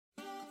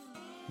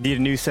Need a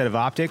new set of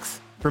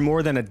optics? For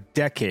more than a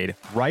decade,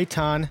 Right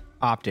On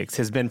Optics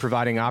has been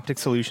providing optic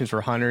solutions for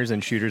hunters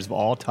and shooters of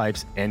all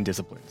types and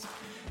disciplines.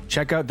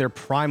 Check out their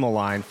Primal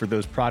line for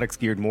those products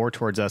geared more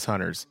towards us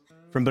hunters.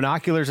 From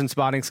binoculars and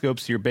spotting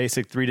scopes to your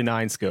basic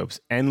 3-9 scopes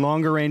and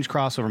longer range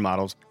crossover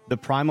models, the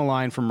Primal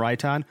line from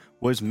Right On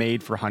was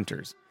made for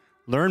hunters.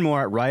 Learn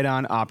more at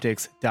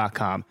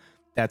rightonoptics.com.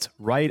 That's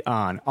Right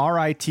On,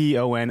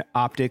 RITON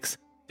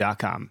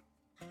optics.com.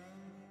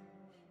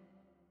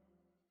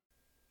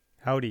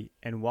 Howdy,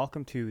 and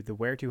welcome to the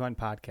Where to Hunt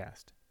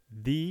podcast,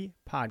 the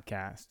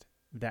podcast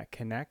that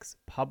connects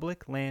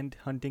public land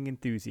hunting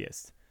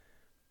enthusiasts.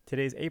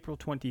 Today's April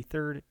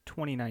 23rd,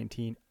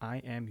 2019. I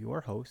am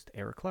your host,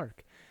 Eric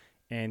Clark,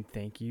 and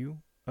thank you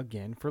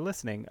again for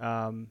listening.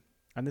 On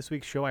this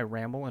week's show, I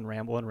ramble and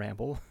ramble and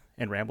ramble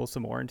and ramble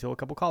some more until a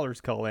couple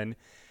callers call in.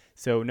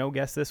 So no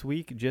guests this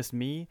week, just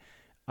me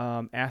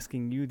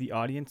asking you, the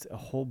audience, a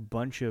whole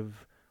bunch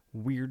of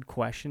weird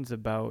questions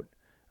about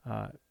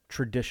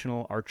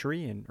traditional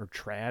archery or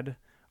trad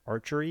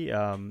archery,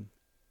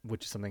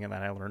 which is something that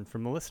I learned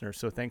from the listeners.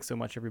 So thanks so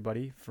much,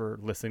 everybody, for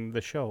listening to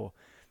the show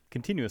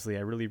continuously.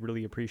 I really,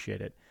 really appreciate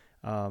it.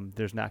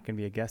 There's not going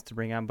to be a guest to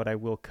bring on, but I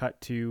will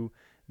cut to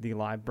the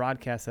live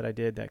broadcast that I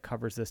did that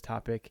covers this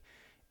topic.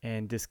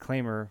 And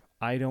disclaimer,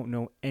 I don't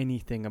know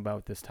anything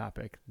about this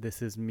topic.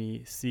 This is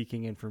me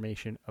seeking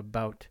information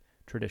about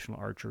traditional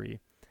archery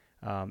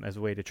as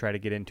a way to try to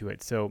get into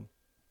it. So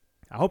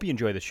I hope you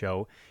enjoy the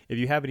show. If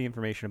you have any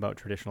information about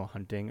traditional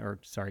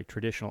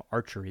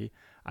archery,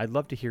 I'd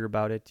love to hear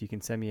about it. You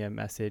can send me a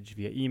message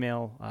via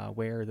email, hunt,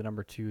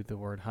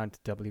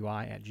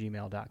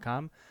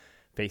 @gmail.com,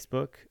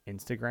 Facebook,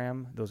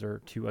 Instagram. Those are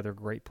two other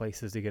great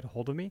places to get a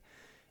hold of me.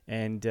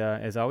 And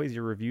as always,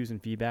 your reviews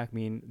and feedback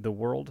mean the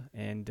world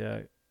and,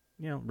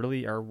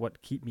 really are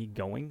what keep me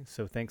going.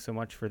 So thanks so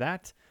much for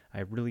that.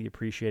 I really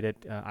appreciate it.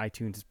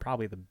 iTunes is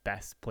probably the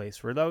best place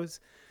for those.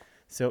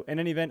 So in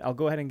any event, I'll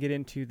go ahead and get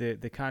into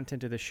the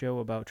content of the show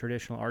about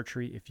traditional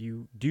archery. If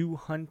you do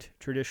hunt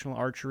traditional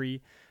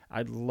archery,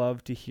 I'd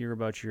love to hear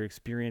about your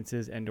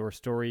experiences and or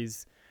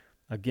stories.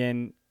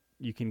 Again,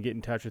 you can get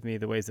in touch with me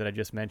the ways that I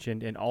just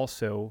mentioned. And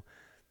also,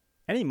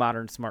 any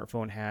modern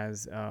smartphone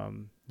has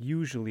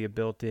usually a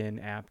built-in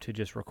app to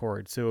just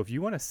record. So if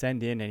you want to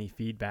send in any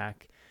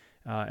feedback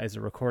as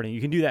a recording, you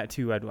can do that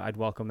too. I'd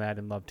welcome that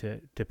and love to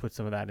put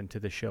some of that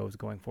into the shows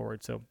going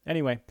forward. So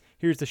anyway,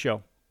 here's the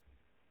show.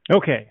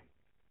 Okay.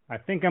 I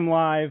think I'm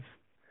live,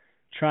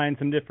 trying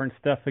some different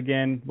stuff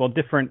again. Well,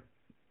 different,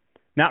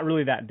 not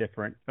really that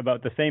different,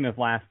 about the same as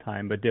last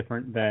time, but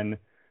different than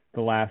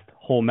the last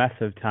whole mess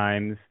of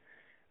times.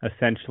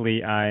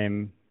 Essentially,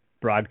 I'm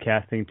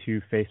broadcasting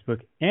to Facebook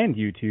and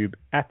YouTube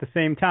at the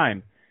same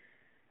time.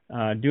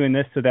 Doing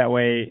this so that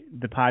way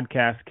the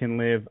podcast can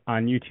live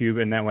on YouTube,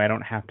 and that way I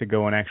don't have to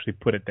go and actually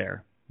put it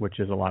there, which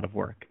is a lot of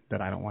work that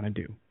I don't want to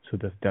do. So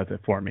this does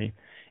it for me.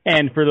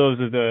 And for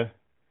those of the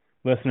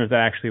listeners that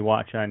actually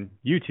watch on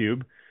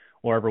YouTube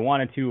or ever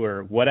wanted to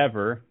or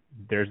whatever,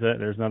 there's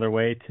another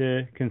way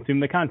to consume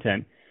the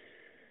content.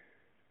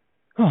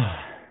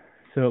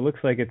 So it looks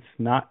like it's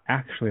not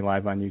actually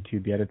live on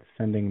YouTube yet. It's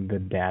sending the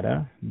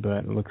data,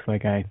 but it looks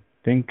like I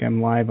think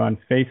I'm live on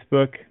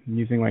Facebook. I'm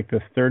using like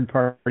this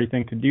third-party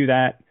thing to do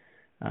that.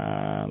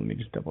 Let me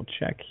just double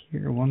check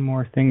here. One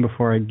more thing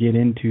before I get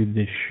into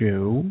the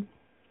show.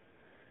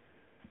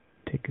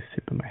 Take a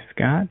sip of my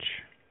scotch.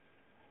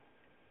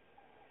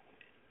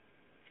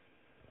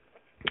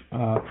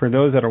 For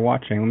those that are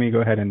watching, let me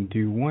go ahead and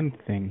do one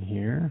thing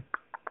here.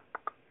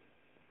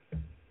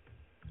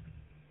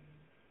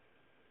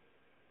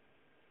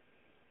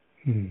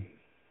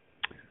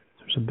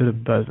 There's a bit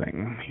of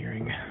buzzing I'm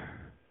hearing.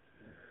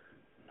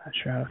 Not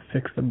sure how to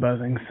fix the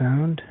buzzing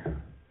sound.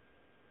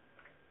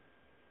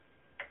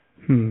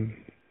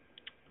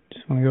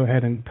 Just want to go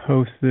ahead and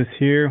post this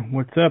here.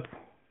 What's up,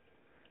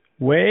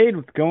 Wade?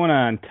 What's going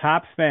on?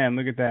 Tops fan,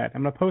 look at that.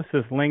 I'm going to post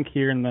this link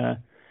here in the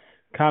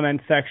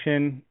comment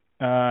section.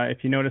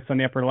 If you notice on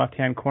the upper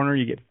left-hand corner,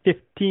 you get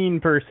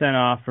 15%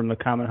 off from the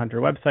Common Hunter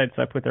website.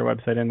 So I put their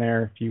website in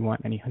there if you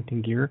want any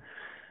hunting gear.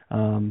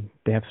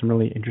 They have some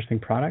really interesting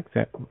products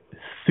at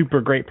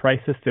super great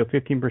prices. So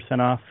 15%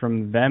 off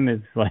from them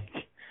is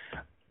like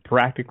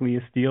practically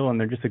a steal, and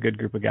they're just a good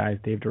group of guys.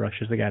 Dave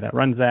DeRush is the guy that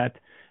runs that,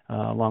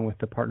 along with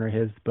the partner of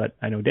his. But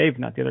I know Dave,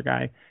 not the other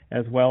guy,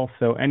 as well.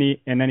 So in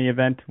any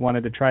event,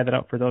 wanted to try that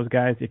out for those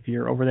guys. If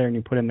you're over there and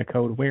you put in the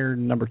code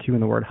WHERE2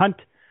 in the word hunt,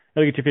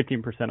 it'll get you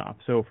 15% off.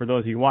 So for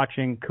those of you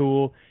watching,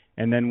 cool.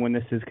 And then when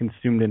this is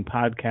consumed in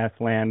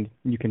podcast land,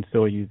 you can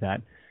still use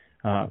that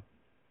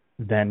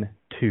then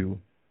too.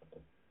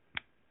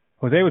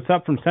 Jose, what's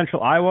up from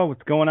Central Iowa?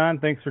 What's going on?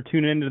 Thanks for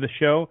tuning into the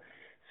show.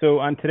 So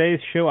on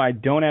today's show, I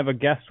don't have a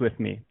guest with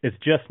me. It's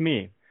just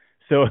me.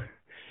 So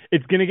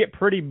it's going to get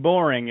pretty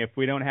boring if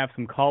we don't have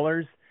some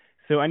callers.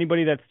 So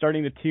anybody that's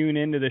starting to tune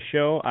into the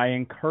show, I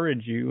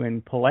encourage you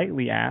and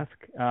politely ask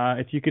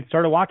if you could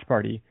start a watch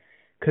party,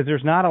 because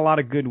there's not a lot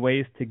of good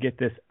ways to get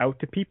this out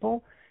to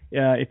people.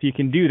 If you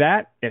can do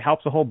that, it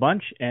helps a whole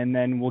bunch, and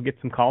then we'll get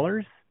some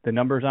callers. The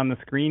number's on the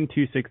screen,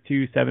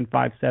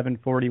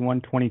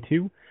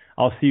 262-757-4122.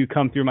 I'll see you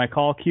come through my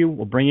call queue.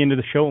 We'll bring you into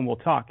the show and we'll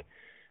talk.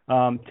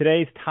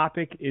 Today's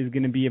topic is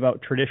going to be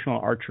about traditional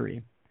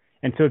archery.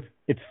 And so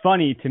it's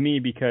funny to me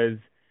because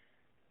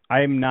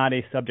I am not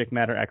a subject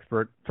matter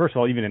expert, first of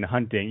all, even in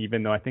hunting,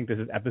 even though I think this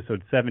is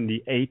episode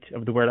 78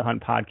 of the Where to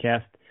Hunt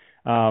podcast.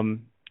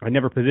 I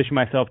never position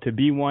myself to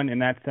be one in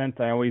that sense.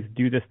 I always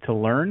do this to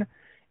learn.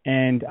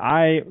 And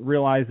I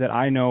realize that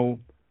I know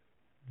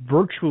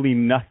virtually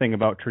nothing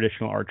about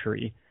traditional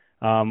archery,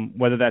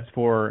 whether that's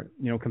for,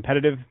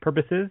 competitive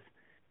purposes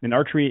in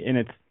archery in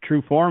its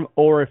true form,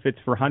 or if it's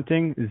for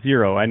hunting,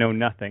 zero. I know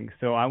nothing.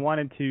 So I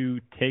wanted to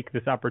take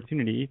this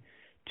opportunity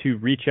to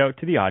reach out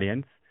to the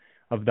audience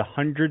of the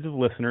hundreds of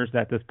listeners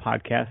that this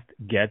podcast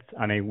gets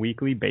on a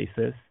weekly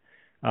basis,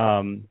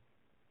 and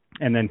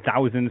then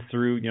thousands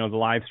through, the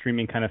live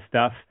streaming kind of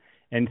stuff,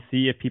 and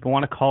see if people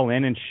want to call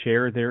in and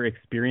share their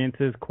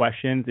experiences,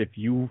 questions. If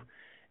you've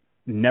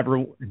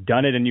never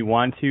done it and you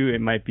want to,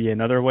 it might be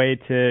another way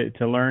to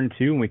learn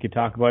too, and we could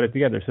talk about it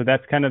together. So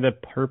that's kind of the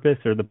purpose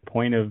or the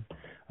point of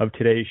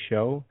today's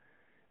show.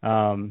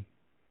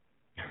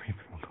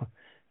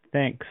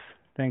 Thanks,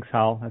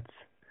 Hal.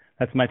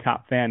 That's my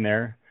top fan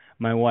there.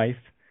 My wife,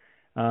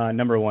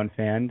 number one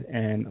fan,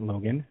 and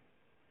Logan.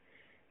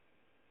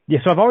 Yeah,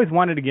 so I've always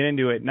wanted to get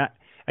into it.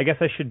 I guess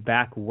I should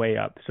back way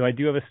up. So I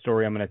do have a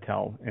story I'm going to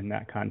tell in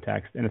that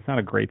context, and it's not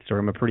a great story.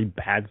 I'm a pretty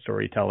bad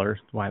storyteller.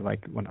 That's why I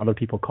like when other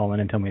people call in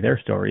and tell me their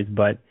stories.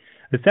 But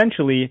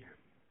essentially,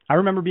 I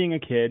remember being a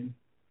kid,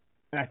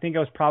 and I think I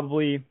was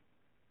probably,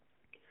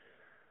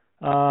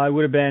 I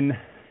would have been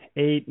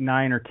 8,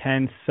 9, or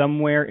 10,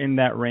 somewhere in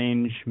that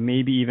range,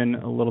 maybe even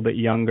a little bit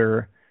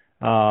younger.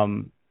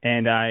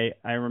 And I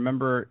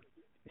remember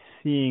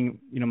seeing,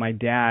 my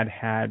dad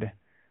had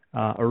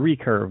a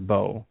recurve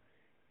bow,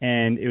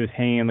 and it was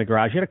hanging in the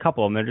garage. He had a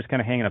couple of them. They're just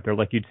kind of hanging up there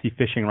like you'd see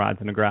fishing rods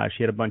in the garage.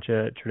 He had a bunch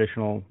of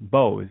traditional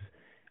bows.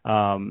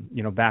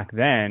 Back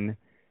then,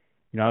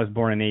 I was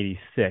born in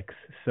 86.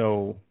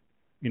 So,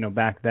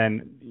 back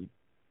then,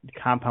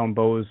 compound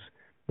bows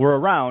were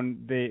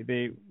around.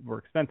 They were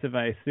expensive,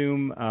 I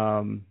assume.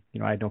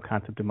 I had no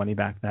concept of money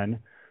back then.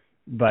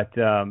 But,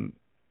 so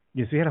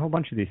we had a whole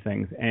bunch of these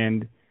things.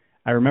 And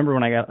I remember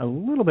when I got a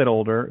little bit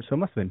older, so it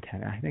must have been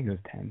 10. I think it was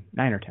 10,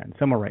 9 or 10,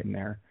 somewhere right in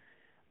there.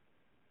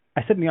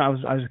 I said, I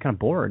was kind of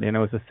bored, and it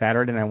was a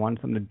Saturday, and I wanted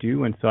something to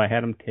do, and so I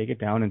had him take it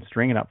down and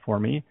string it up for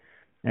me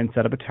and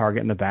set up a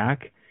target in the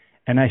back,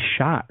 and I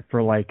shot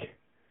for like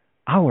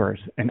hours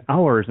and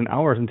hours and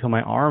hours until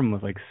my arm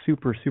was like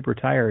super, super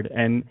tired.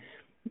 And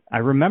I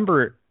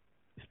remember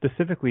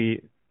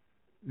specifically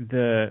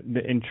the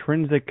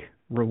intrinsic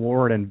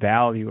reward and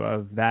value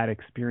of that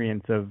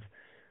experience of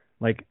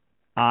like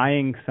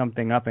eyeing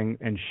something up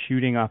and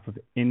shooting off of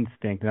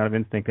instinct and out of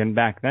instinct. And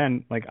back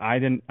then, like I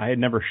had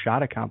never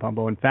shot a compound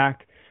bow. In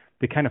fact,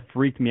 they kind of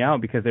freaked me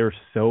out because they were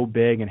so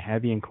big and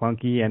heavy and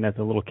clunky. And as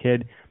a little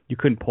kid, you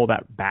couldn't pull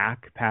that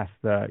back past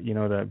the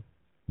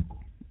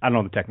I don't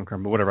know the technical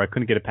term, but whatever. I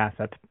couldn't get it past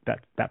that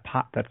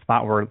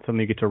spot where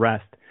suddenly you get to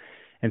rest.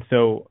 And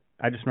so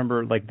I just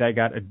remember like I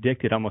got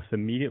addicted almost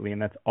immediately,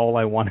 and that's all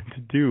I wanted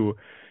to do.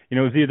 It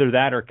was either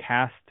that or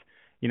cast,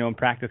 and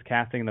practice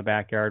casting in the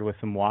backyard with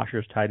some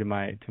washers tied to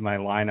my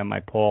line on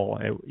my pole.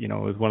 It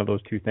was one of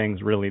those two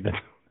things really that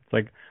it's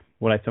like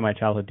what I spent my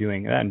childhood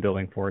doing, that and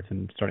building forts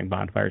and starting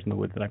bonfires in the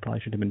woods that I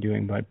probably should have been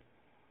doing. But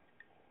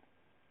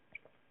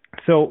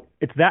so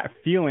it's that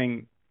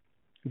feeling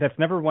that's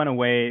never went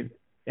away,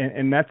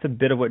 and that's a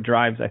bit of what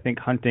drives, I think,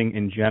 hunting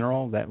in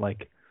general, that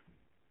like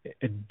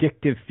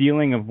addictive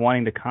feeling of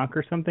wanting to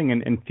conquer something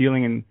and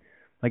feeling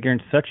like you're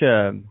in such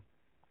a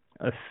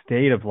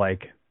state of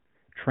like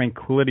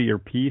tranquility or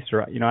peace,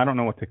 or I don't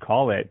know what to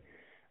call it.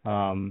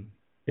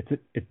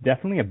 It's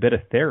definitely a bit of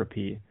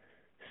therapy.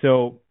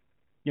 So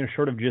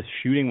short of just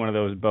shooting one of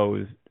those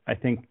bows, I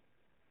think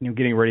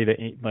getting ready to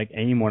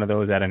aim one of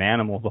those at an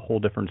animal is a whole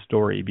different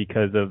story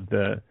because of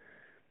the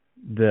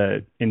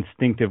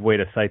instinctive way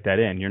to sight that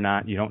in. You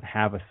don't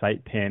have a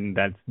sight pin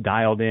that's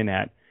dialed in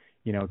at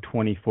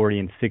 20, 40,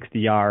 and 60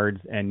 yards,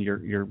 and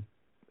you're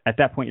at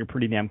that point you're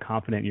pretty damn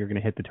confident you're going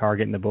to hit the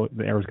target and the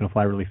arrow's going to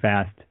fly really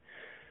fast.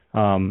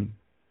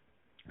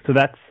 So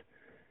that's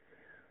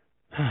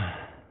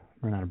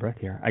run out of breath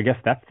here. I guess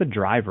that's the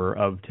driver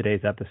of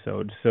today's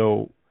episode.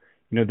 So,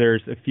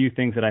 there's a few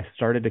things that I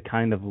started to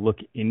kind of look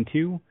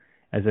into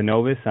as a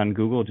novice on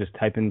Google, just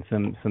type in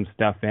some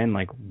stuff in,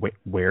 like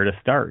where to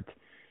start.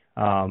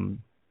 And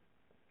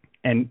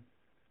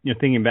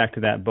thinking back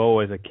to that bow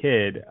as a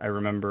kid, I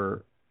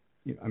remember,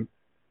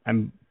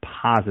 I'm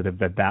positive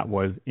that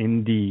was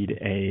indeed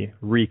a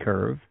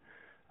recurve.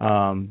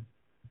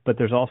 But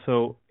there's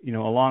also, a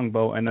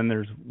longbow, and then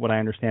there's what I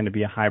understand to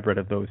be a hybrid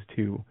of those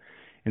two.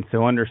 And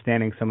so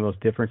understanding some of those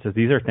differences,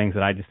 these are things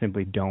that I just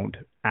simply don't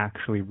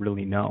actually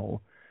really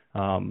know.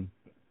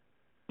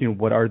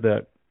 What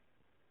are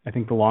I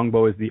think the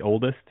longbow is the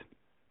oldest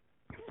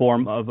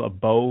form of a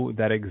bow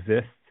that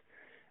exists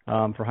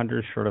for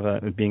hunters, short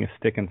of being a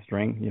stick and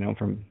string,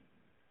 from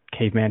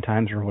caveman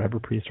times or whatever,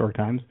 prehistoric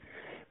times.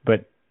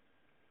 But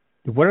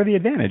what are the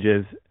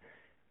advantages?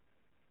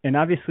 And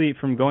obviously,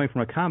 from going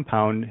from a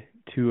compound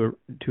to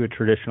a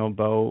traditional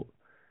bow,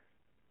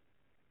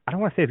 I don't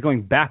want to say it's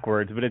going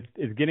backwards, but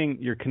it's getting,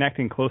 you're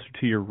connecting closer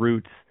to your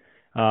roots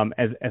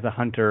as a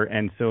hunter,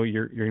 and so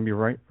you're going to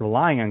be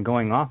relying on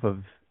going off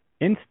of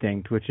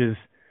instinct, which is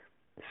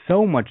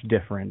so much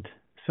different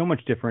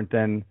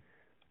than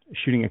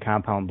shooting a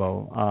compound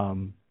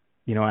bow.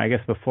 I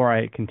guess before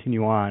I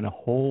continue on a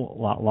whole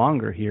lot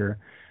longer here,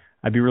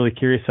 I'd be really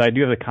curious. So I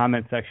do have the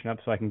comment section up,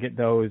 so I can get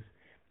those.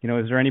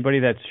 Is there anybody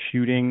that's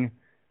shooting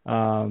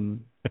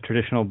a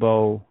traditional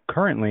bow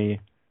currently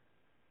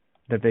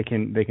that they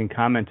can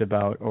comment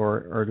about,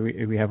 or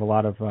do we have a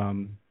lot of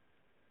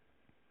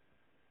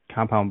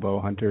compound bow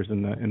hunters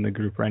in the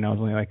group right now?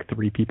 There's only like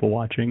 3 people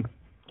watching.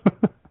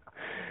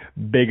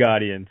 Big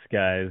audience,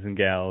 guys and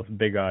gals.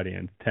 Big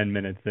audience. 10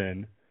 minutes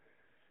in.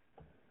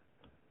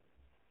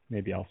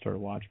 Maybe I'll start a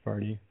watch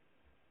party.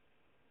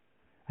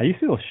 I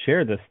used to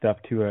share this stuff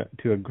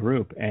to a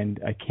group, and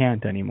I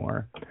can't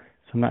anymore.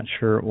 So I'm not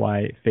sure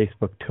why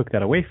Facebook took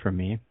that away from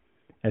me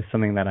as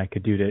something that I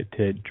could do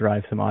to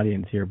drive some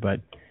audience here,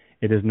 but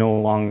it is no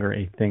longer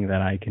a thing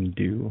that I can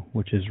do,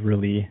 which is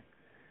really,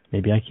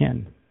 maybe I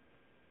can.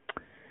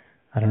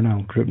 I don't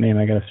know. Group name,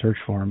 I got to search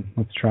for them.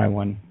 Let's try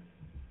one.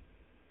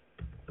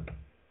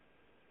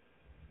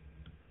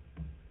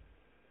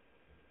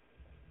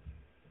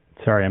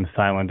 Sorry, I'm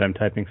silent. I'm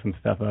typing some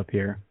stuff up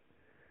here.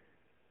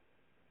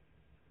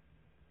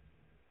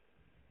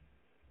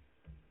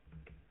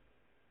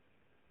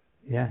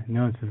 Yeah,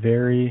 no, it's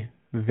very,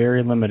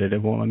 very limited.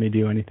 It won't let me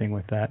do anything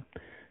with that.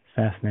 It's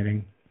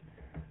fascinating.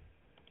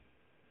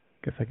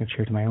 Guess I can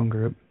share to my own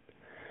group.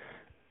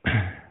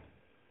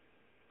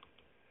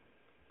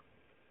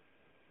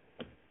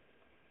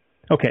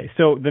 Okay,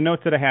 so the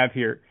notes that I have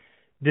here,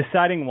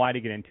 deciding why to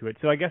get into it.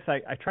 So I guess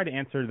I try to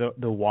answer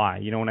the why.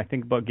 When I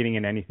think about getting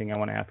into anything, I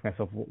want to ask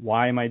myself,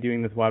 why am I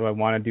doing this? Why do I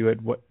want to do it?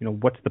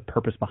 What's the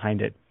purpose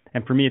behind it?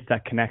 And for me, it's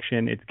that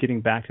connection. It's getting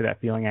back to that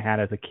feeling I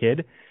had as a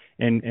kid,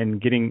 and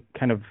getting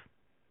kind of,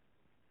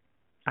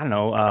 I don't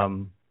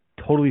know,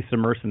 totally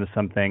submersed into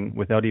something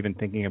without even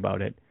thinking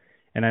about it.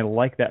 And I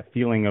like that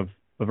feeling of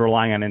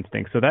relying on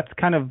instinct. So that's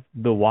kind of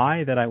the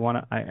why that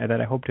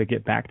I hope to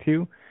get back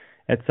to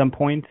at some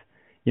point.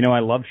 I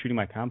love shooting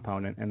my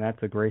compound, and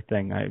that's a great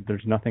thing.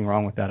 There's nothing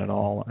wrong with that at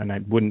all, and I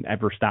wouldn't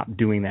ever stop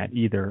doing that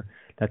either.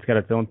 That's got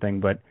its own thing,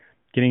 but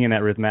getting in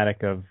that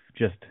rhythmic of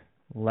just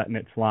letting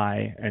it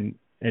fly and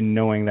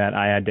knowing that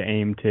I had to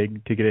aim to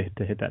get it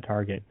to hit that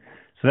target.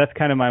 So that's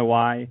kind of my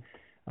why.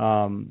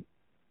 I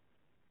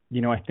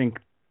think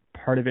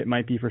part of it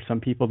might be for some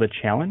people the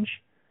challenge.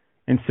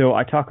 And so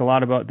I talk a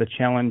lot about the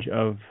challenge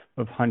of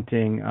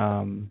hunting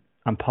on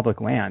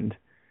public land,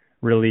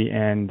 really,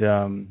 and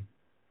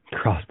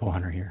crossbow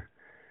hunter here.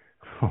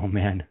 Oh,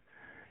 man.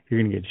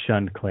 You're going to get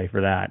shunned, Clay,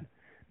 for that.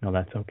 No,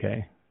 that's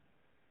okay.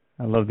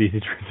 I love the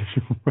easy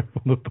transition from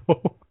rifle to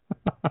bow.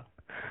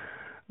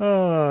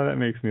 Oh, that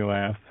makes me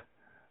laugh.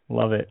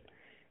 Love it.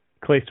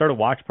 Clay, start a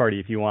watch party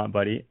if you want,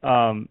 buddy.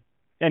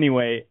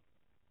 Anyway,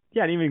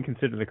 yeah, I didn't even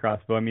consider the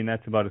crossbow. I mean,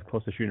 that's about as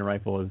close to shooting a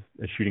rifle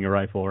as shooting a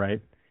rifle,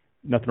 right?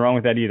 Nothing wrong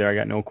with that either. I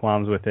got no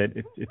qualms with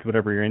it. It's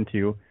whatever you're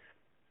into.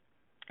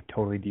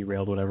 Totally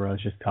derailed whatever I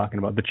was just talking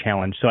about, the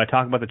challenge. So I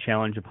talk about the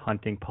challenge of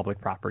hunting public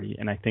property,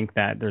 and I think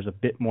that there's a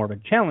bit more of a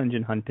challenge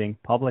in hunting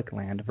public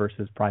land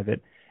versus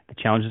private. The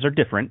challenges are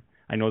different.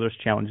 I know there's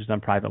challenges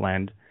on private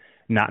land,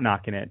 not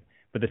knocking it,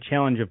 but the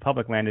challenge of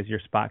public land is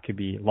your spot could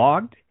be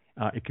logged,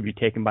 it could be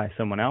taken by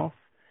someone else.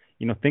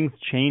 Things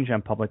change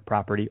on public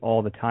property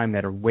all the time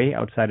that are way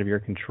outside of your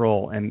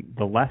control, and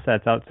the less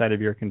that's outside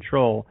of your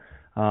control,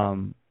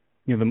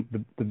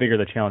 the bigger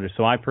the challenge is.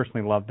 So I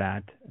personally love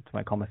that. That's why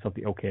I call myself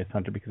the okayest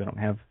hunter, because I don't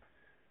have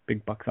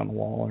big bucks on the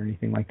wall or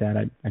anything like that.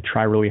 I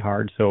try really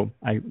hard, so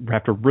I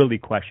have to really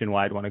question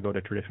why I'd want to go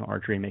to traditional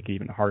archery and make it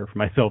even harder for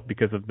myself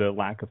because of the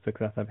lack of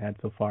success I've had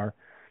so far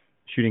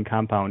shooting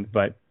compound.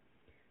 But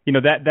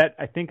that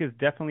I think is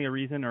definitely a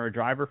reason or a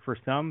driver for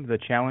some, the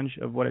challenge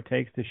of what it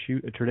takes to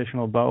shoot a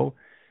traditional bow.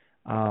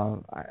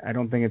 I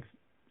don't think it's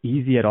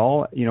easy at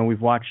all.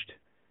 We've watched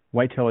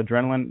Whitetail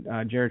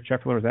Adrenaline. Jared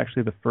Scheffler was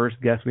actually the first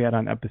guest we had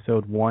on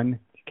episode 1. If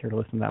you care to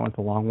listen to that one, it's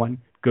a long one,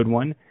 good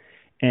one.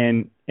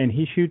 And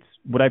he shoots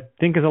what I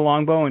think is a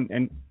longbow,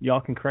 and y'all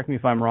can correct me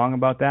if I'm wrong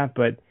about that,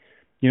 but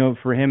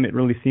for him it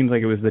really seems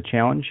like it was the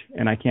challenge,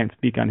 and I can't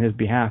speak on his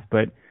behalf,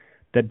 but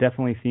that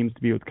definitely seems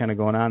to be what's kind of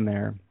going on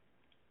there.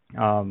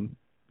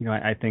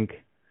 I think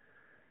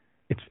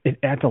it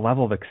adds a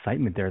level of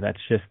excitement there that's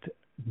just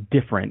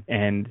different,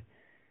 and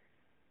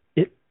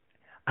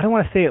I don't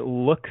want to say it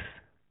looks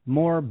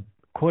more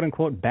quote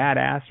unquote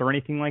badass or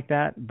anything like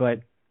that,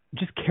 but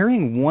just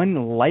carrying one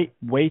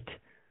lightweight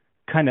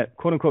kind of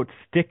quote unquote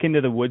stick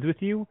into the woods with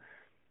you,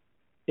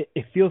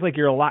 it feels like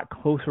you're a lot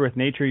closer with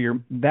nature. You're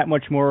that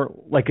much more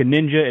like a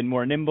ninja and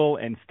more nimble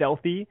and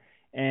stealthy,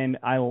 and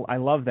I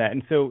love that.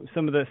 And so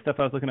some of the stuff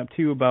I was looking up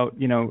too about,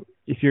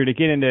 if you're to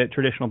get into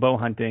traditional bow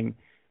hunting,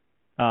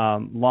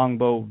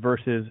 longbow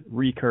versus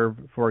recurve,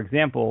 for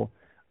example,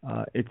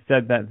 it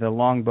said that the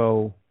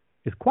longbow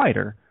is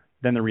quieter.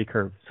 than the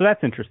recurve. So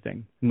that's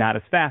interesting. Not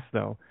as fast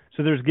though.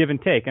 So there's give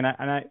and take. And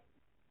I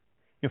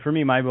for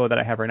me, my bow that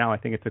I have right now, I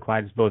think it's the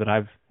quietest bow that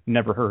I've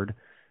never heard.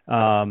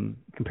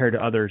 Compared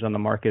to others on the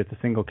market, it's a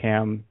single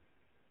cam.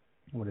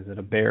 What is it?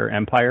 A Bear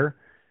Empire,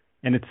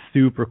 and it's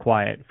super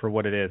quiet for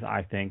what it is,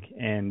 I think.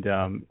 And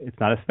it's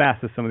not as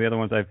fast as some of the other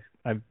ones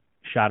I've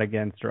shot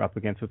against or up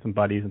against with some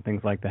buddies and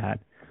things like that.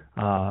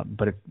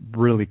 But it's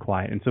really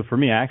quiet. And so for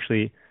me, I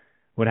actually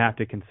would have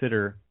to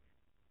consider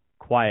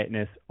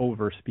quietness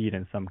over speed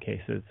in some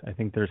cases. I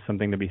think there's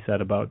something to be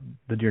said about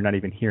the deer not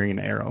even hearing an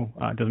arrow.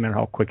 It doesn't matter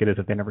how quick it is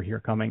if they never hear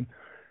it coming.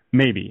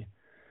 Maybe.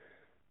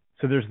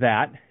 So there's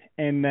that.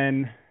 And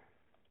then,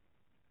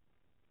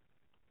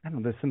 I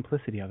don't know, the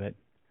simplicity of it.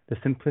 The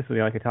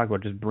simplicity, like I talked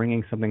about, just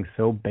bringing something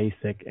so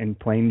basic and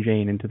plain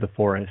Jane into the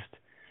forest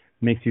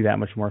makes you that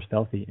much more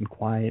stealthy and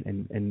quiet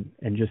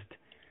and just,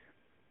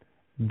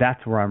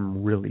 that's where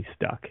I'm really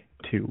stuck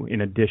too.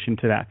 In addition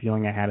to that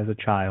feeling I had as a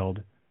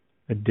child,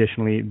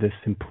 additionally, the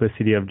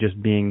simplicity of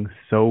just being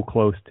so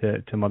close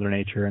to Mother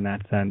Nature in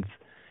that sense.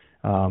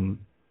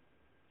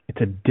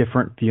 It's a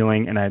different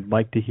feeling, and I'd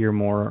like to hear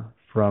more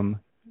from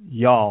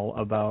y'all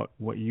about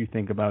what you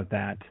think about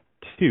that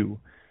too.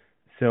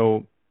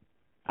 So,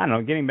 I don't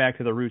know, getting back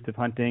to the roots of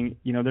hunting,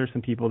 there's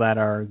some people that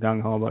are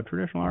gung-ho about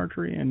traditional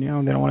archery, and, they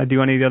don't want to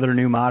do any of the other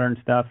new modern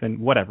stuff and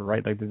whatever,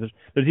 right? Like there's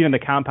even the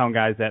compound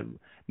guys that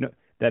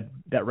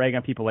rag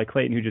on people like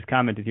Clayton, who just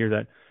commented here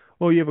that,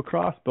 oh, you have a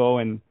crossbow,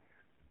 and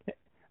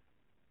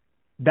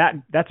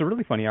that's a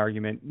really funny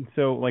argument.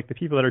 So, like, the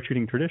people that are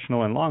shooting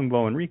traditional and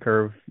longbow and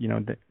recurve,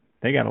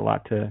 they got a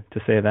lot to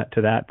say that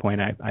to that point,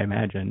 I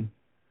imagine.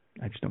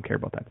 I just don't care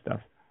about that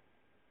stuff.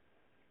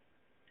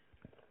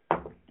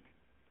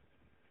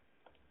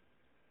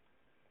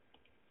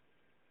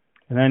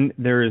 And then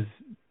there's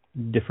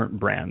different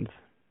brands.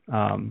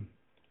 And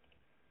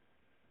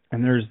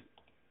there's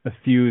a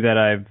few that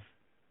I've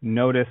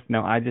noticed.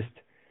 Now,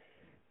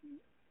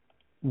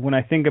 when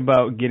I think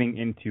about getting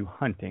into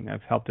hunting,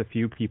 I've helped a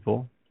few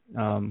people,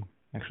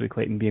 actually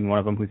Clayton being one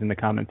of them who's in the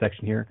comment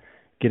section here,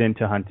 get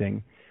into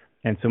hunting.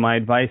 And so my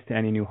advice to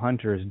any new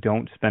hunters,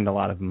 don't spend a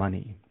lot of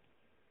money.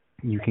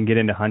 You can get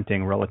into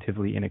hunting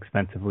relatively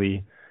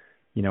inexpensively.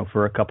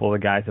 For a couple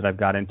of the guys that I've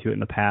got into it in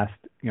the past,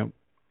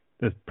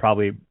 it's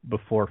probably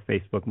before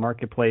Facebook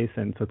Marketplace,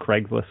 and so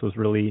Craigslist was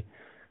really,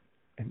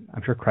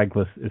 I'm sure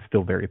Craigslist is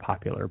still very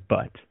popular,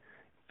 but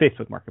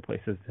Facebook Marketplace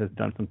has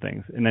done some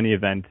things. In any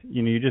event,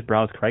 you just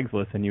browse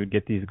Craigslist and you would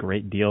get these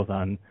great deals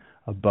on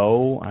a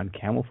bow, on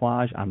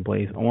camouflage, on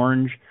Blaze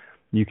Orange.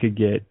 You could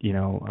get,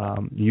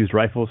 used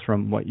rifles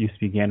from what used to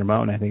be Gander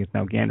Mountain. I think it's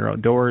now Gander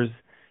Outdoors,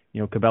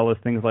 Cabela's,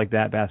 things like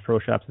that, Bass Pro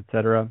Shops,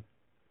 etc.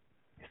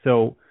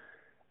 So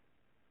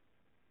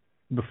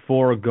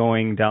before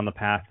going down the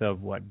path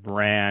of what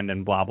brand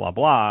and blah, blah,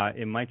 blah,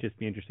 it might just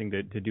be interesting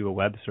to do a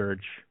web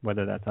search,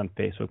 whether that's on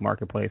Facebook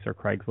Marketplace or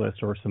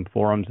Craigslist or some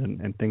forums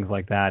and things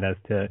like that, as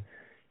to,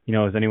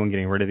 is anyone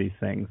getting rid of these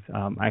things?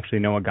 I actually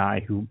know a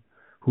guy who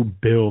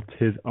built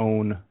his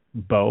own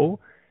bow,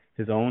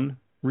 his own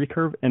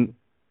recurve, and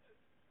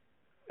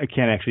I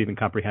can't actually even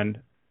comprehend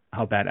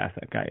how badass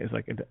that guy is.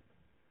 Like,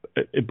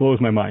 it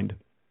blows my mind.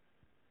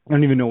 I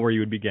don't even know where you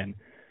would begin.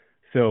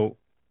 So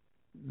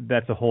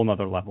that's a whole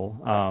nother level.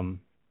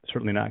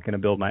 Certainly not going to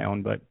build my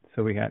own, but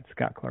so we got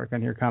Scott Clark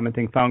on here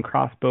commenting, found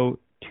crossbow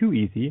too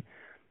easy,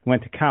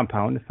 went to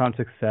compound, found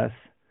success.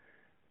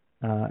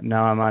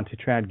 Now I'm on to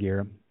trad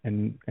gear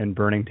and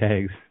burning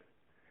tags.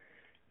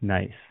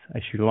 Nice. I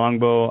shoot a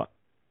longbow.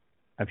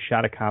 I've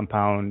shot a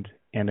compound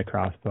and a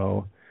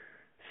crossbow.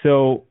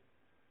 So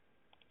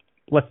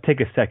let's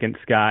take a second,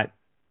 Scott.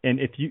 And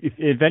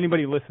if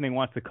anybody listening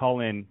wants to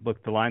call in,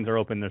 look, the lines are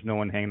open. There's no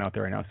one hanging out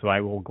there right now, so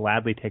I will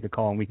gladly take a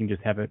call and we can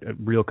just have a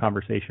real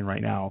conversation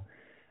right now.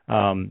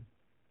 The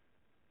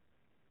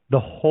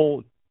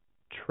whole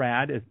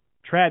trad is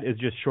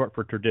just short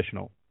for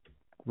traditional,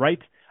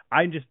 right?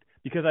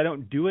 Because I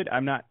don't do it,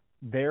 I'm not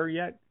there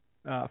yet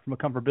from a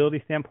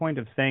comfortability standpoint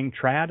of saying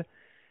trad.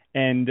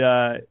 And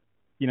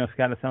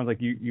Scott, it sounds like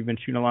you've been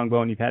shooting a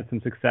longbow and you've had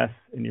some success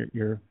in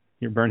your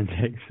burning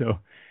tags. So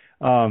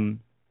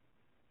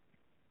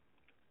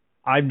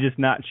I'm just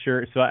not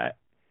sure. So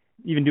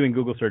even doing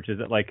Google searches,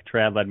 that like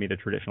trad led me to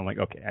traditional. I'm like,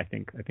 okay, I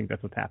think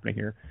that's what's happening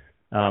here.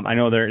 I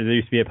know there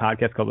used to be a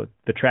podcast called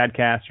the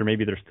Tradcast, or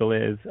maybe there still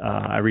is.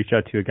 I reached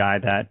out to a guy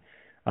that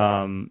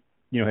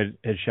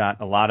had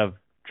shot a lot of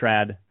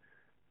trad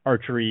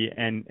archery,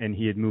 and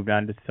he had moved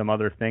on to some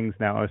other things.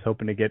 Now I was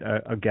hoping to get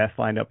a guest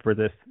lined up for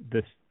this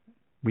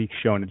week's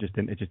show, and it just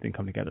didn't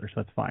come together.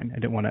 So that's fine. I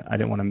didn't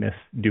want to miss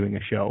doing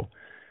a show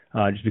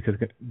just because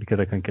I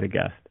couldn't get a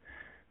guest.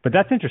 But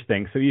that's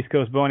interesting. So East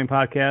Coast Bowhunting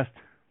Podcast,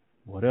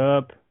 what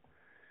up?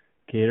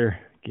 Gator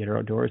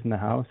Outdoors in the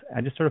house.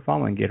 I just started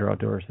following Gator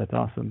Outdoors. That's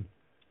awesome.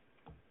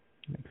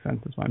 Makes sense.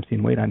 That's why I'm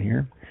seeing weight on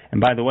here.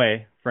 And by the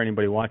way, for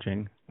anybody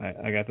watching,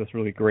 I got this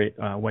really great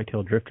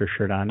Whitetail Drifter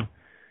shirt on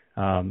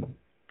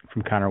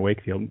from Connor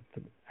Wakefield.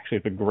 Actually,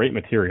 it's a great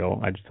material.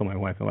 I just told my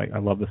wife, I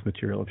love this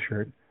material of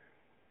shirt.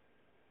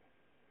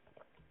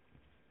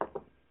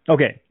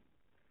 Okay.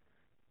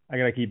 I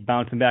got to keep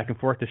bouncing back and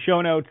forth to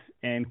show notes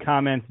and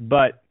comments,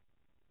 but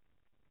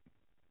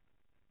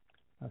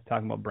I was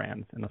talking about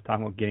brands, and I was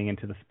talking about getting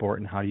into the sport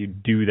and how do you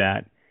do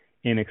that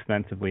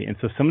inexpensively. And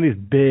so some of these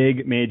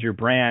big major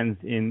brands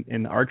in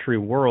the archery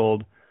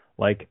world,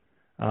 like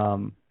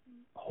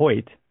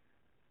Hoyt,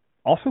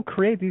 also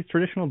create these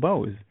traditional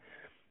bows.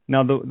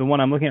 Now, the one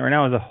I'm looking at right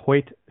now is a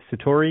Hoyt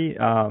Satori.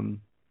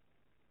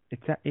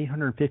 It's at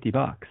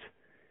 $850.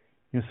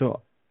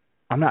 So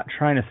I'm not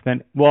trying to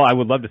spend. Well, I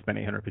would love to spend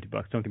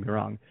 $850. Don't get me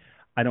wrong.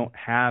 I don't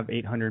have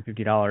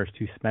 $850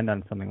 to spend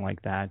on something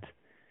like that.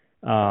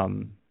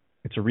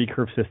 It's a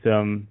recurve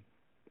system.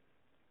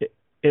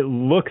 It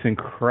looks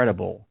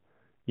incredible.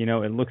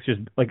 It looks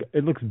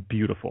it looks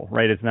beautiful,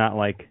 right? It's not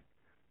like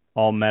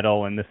all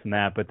metal and this and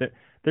that, but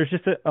there's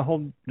just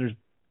there's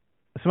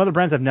some other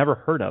brands I've never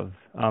heard of.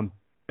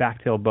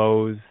 Backtail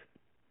bows,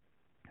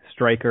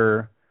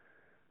 Striker,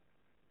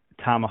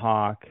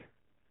 Tomahawk.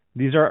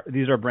 These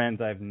are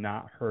brands I've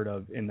not heard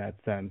of in that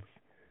sense.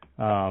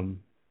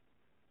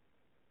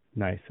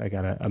 Nice. I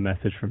got a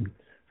message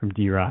from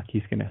D-Rock.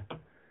 He's gonna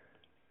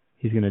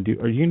do.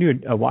 Are you gonna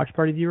do a watch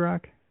party,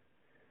 D-Rock?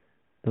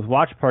 Those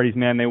watch parties,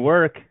 man, they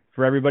work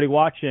for everybody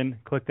watching.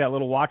 Click that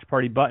little watch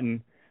party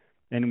button,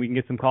 and we can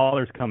get some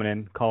callers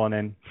calling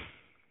in.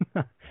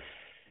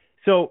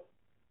 So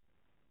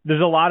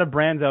there's a lot of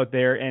brands out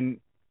there, and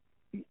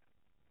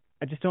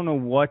I just don't know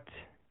what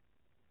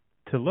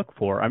to look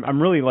for.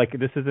 I'm really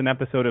this is an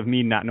episode of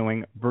me not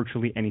knowing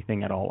virtually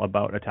anything at all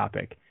about a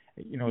topic.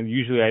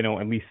 Usually I know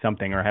at least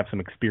something or have some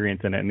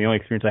experience in it, and the only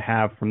experience I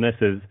have from this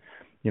is,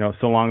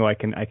 so long ago I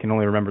can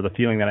only remember the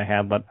feeling that I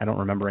had, but I don't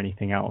remember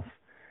anything else.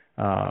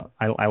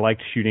 I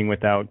liked shooting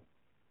without.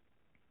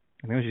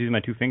 I think I was using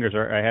my two fingers,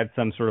 or I had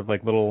some sort of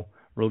little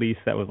release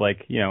that was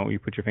you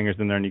put your fingers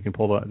in there and you can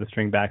pull the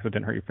string back so it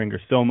didn't hurt your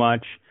fingers so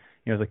much.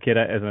 As a kid,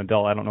 as an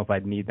adult, I don't know if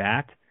I'd need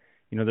that.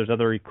 There's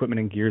other equipment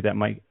and gear that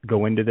might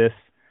go into this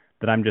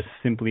that I'm just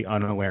simply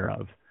unaware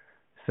of.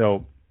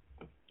 So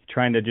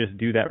trying to just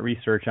do that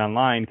research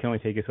online can only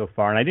take you so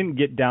far. And I didn't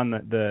get down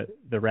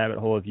the rabbit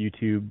hole of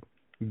YouTube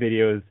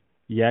videos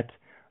yet,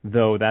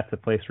 though that's a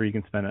place where you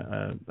can spend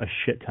a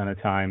shit ton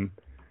of time.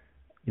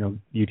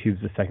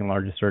 YouTube's the second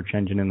largest search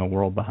engine in the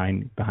world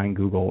behind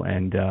Google,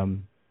 and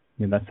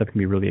that stuff can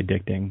be really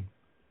addicting.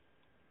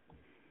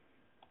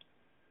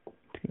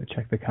 Just gonna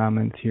check the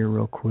comments here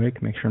real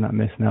quick, make sure I'm not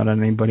missing out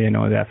on anybody. I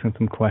know I was asking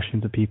some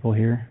questions of people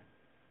here.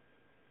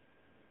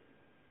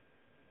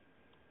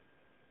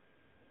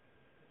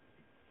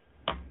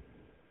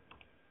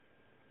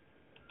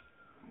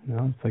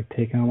 No, it's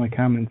taking all my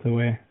comments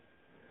away.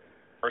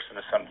 Person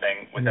or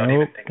something without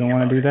even thinking don't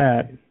want to do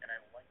that.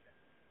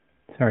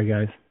 Sorry,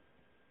 guys.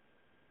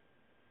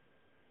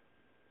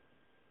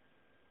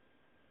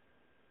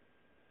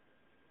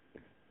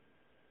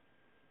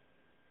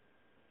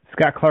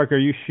 Scott Clark, are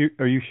you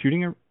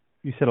shooting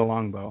you said a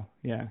longbow?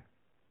 Yeah.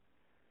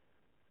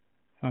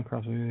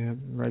 Cross,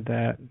 read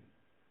that.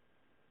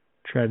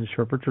 Tread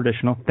short for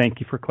traditional.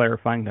 Thank you for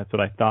clarifying. That's what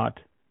I thought.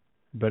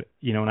 But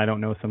when I don't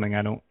know something,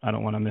 I don't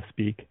want to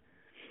misspeak.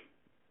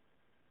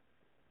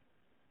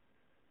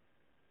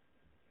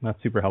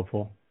 That's super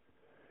helpful.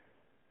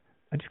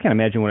 I just can't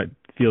imagine what it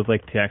feels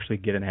like to actually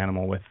get an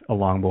animal with a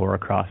longbow or a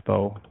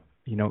crossbow,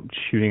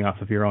 shooting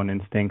off of your own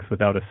instincts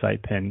without a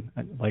sight pin.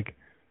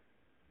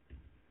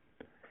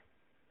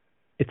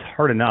 It's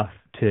hard enough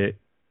to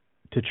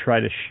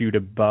try to shoot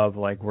above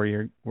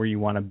where you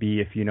want to be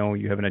if you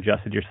haven't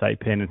adjusted your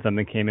sight pin and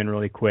something came in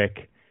really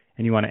quick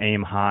and you want to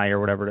aim high or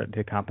whatever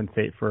to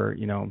compensate for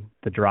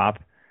the drop.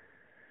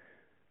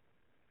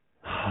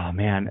 Oh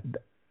man,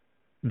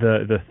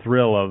 the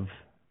thrill of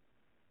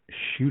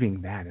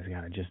shooting that has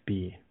got to just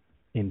be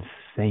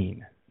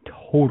insane,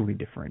 totally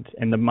different,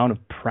 and the amount of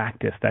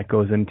practice that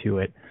goes into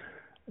it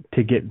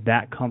to get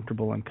that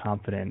comfortable and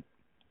confident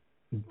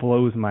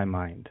blows my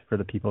mind for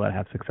the people that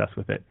have success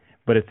with it.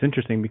 But it's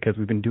interesting because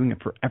we've been doing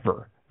it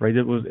forever, right?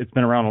 It's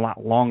been around a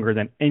lot longer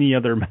than any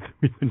other method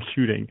we've been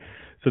shooting.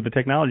 So the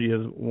technology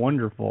is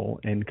wonderful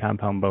in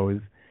compound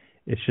bows.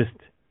 It's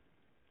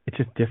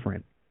just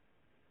different.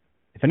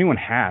 If anyone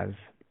has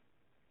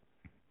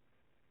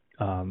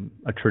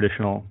a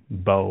traditional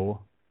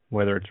bow,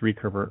 whether it's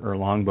recurve or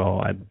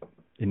longbow,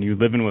 and you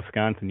live in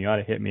Wisconsin, you ought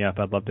to hit me up.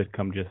 I'd love to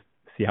come just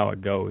see how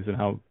it goes and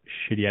how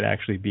shitty it'd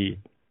actually be.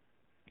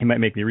 It might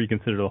make me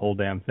reconsider the whole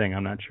damn thing.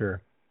 I'm not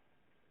sure.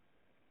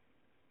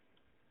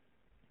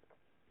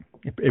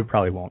 It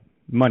probably won't.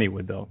 Money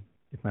would, though.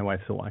 If my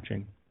wife's still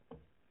watching,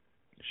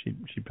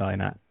 she'd probably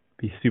not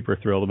be super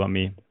thrilled about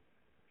me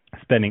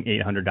spending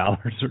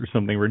 $800 or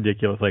something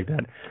ridiculous like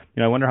that.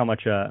 I wonder how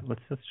much.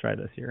 Let's try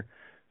this here.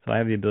 So I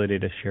have the ability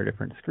to share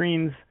different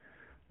screens.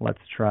 Let's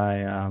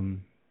try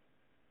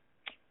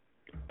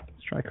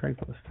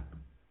Craigslist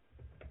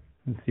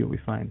and see what we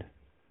find.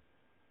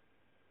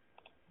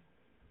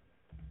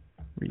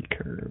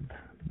 Recurve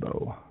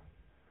bow.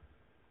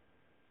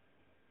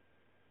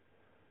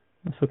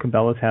 So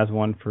Cabela's has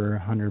one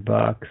for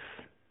 $100.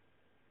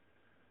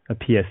 A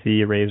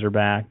PSE, a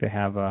Razorback. They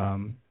have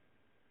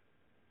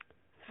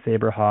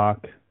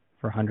Saberhawk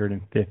for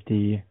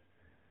 150.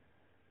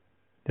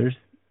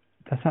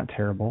 That's not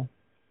terrible.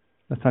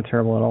 That's not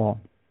terrible at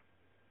all.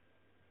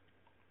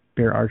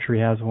 Bear Archery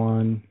has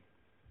one.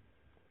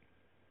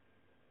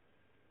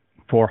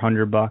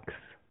 $400.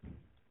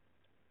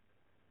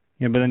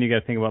 Yeah, but then you got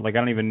to think about, like, I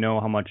don't even know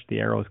how much the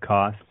arrows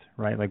cost,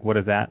 right? Like, what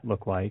does that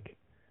look like?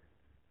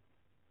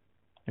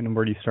 And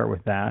where do you start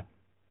with that?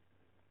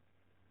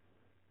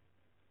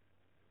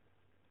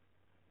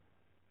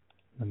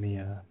 Let me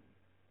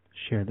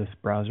share this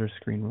browser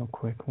screen real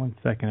quick. 1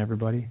 second,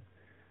 everybody.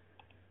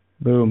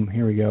 Boom,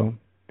 here we go.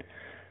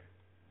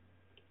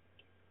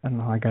 I don't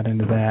know how I got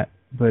into that,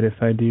 but if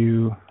I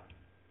do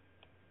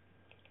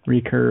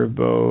recurve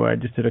bow, I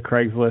just did a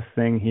Craigslist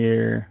thing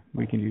here.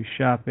 We can do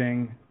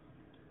shopping.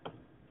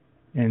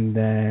 And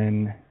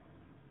then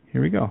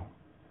here we go.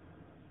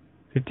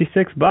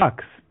 $56.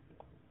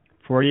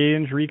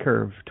 48-inch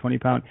recurve,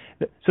 20-pound.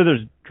 So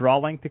there's draw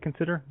length to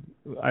consider.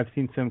 I've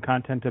seen some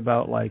content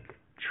about like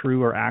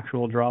true or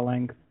actual draw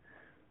length,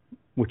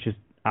 which is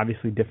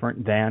obviously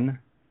different than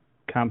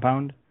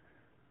compound.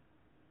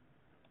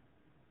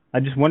 I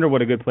just wonder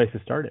what a good place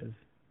to start is.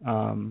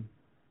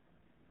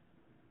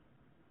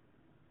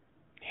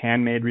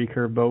 Handmade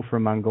recurve bow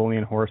from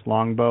Mongolian horse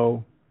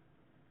longbow,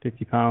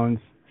 50 pounds,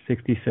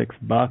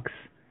 $66.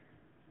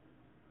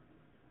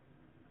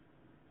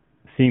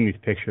 Seeing these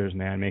pictures,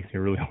 man, makes me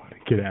really want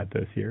to get at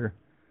this here.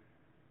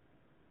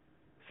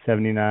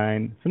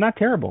 79, so not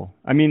terrible.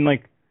 I mean,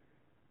 like,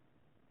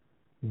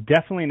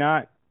 definitely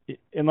not,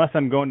 unless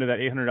I'm going to that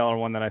 $800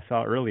 one that I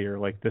saw earlier.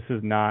 Like, this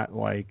is not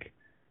like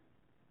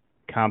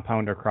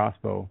compound or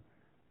crossbow.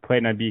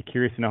 Clayton, I'd be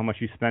curious to know how much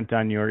you spent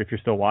on your, if you're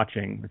still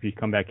watching, if you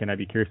come back in, I'd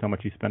be curious how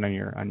much you spent on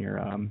your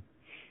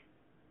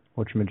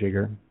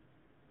whatchamajigger.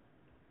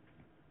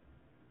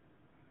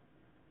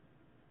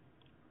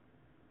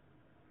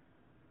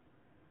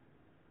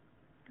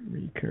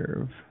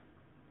 Recurve.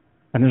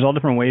 And there's all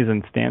different ways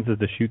and stances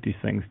to shoot these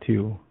things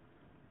too.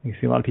 You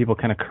see a lot of people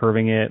kind of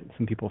curving it,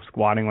 some people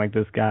squatting like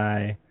this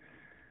guy.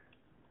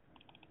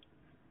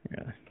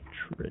 Yeah,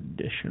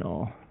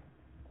 traditional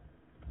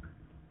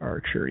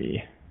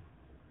archery.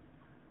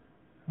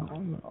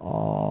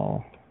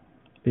 All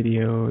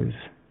videos,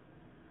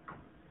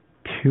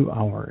 2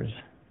 hours.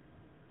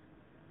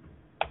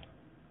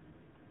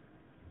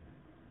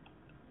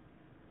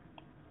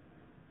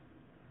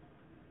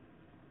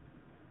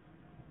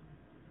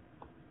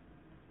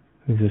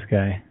 Who's this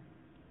guy?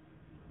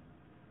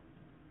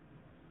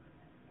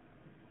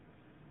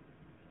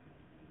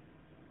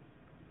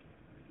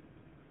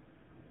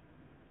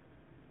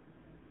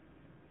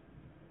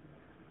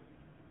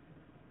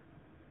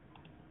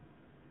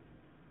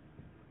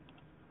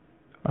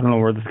 I don't know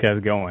where this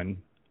guy's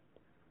going.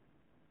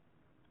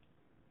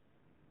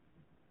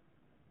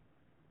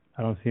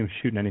 I don't see him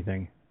shooting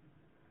anything.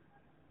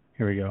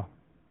 Here we go.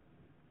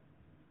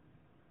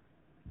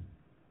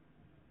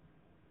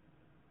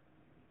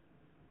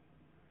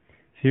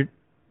 So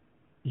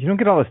you don't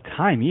get all this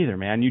time either,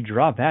 man. You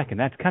draw back, and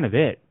that's kind of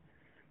it.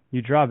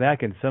 You draw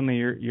back, and suddenly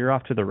you're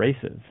off to the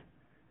races.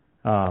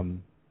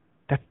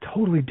 That's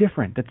totally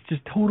different. That's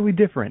just totally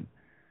different.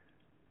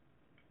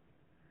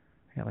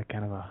 I got like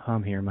kind of a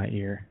hum here in my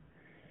ear.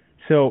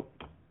 So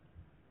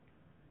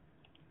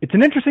it's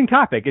an interesting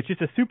topic. It's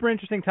just a super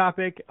interesting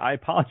topic. I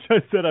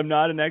apologize that I'm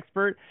not an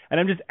expert, and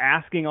I'm just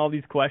asking all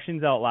these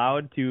questions out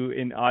loud to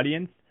an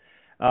audience.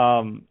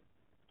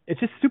 It's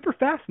just super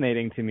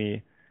fascinating to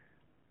me.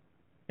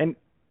 And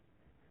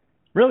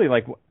really,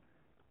 like,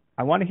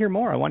 I want to hear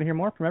more. I want to hear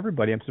more from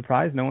everybody. I'm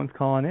surprised no one's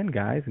calling in,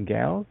 guys and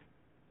gals.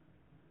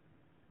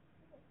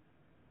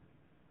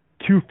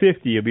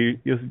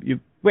 250.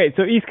 Wait,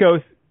 so East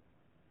Coast,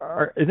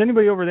 is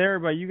anybody over there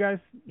by you guys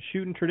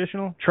shooting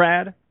traditional?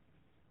 Trad?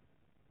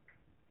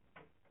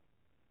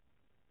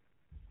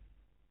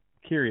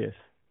 Curious.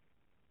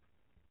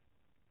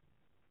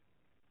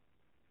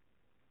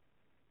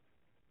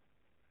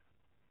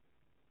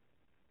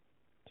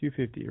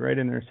 $250, right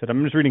in there. So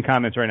I'm just reading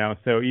comments right now.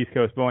 So East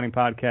Coast Bowhunting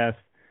Podcast,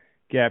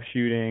 gap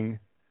shooting.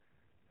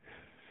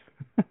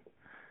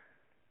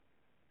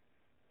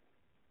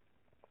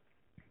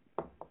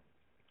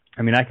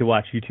 I mean, I could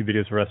watch YouTube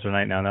videos for the rest of the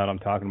night now that I'm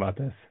talking about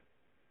this.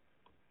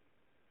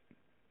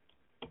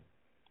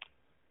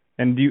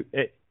 And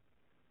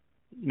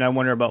I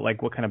wonder about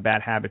like what kind of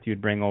bad habits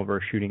you'd bring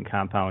over shooting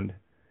compound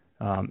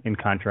in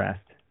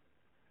contrast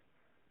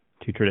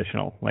to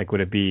traditional. Like, does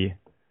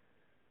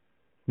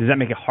that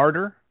make it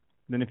harder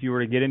than if you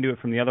were to get into it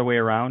from the other way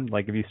around?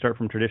 Like, if you start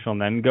from traditional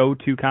and then go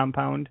to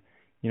compound,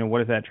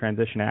 what is that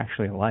transition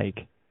actually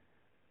like?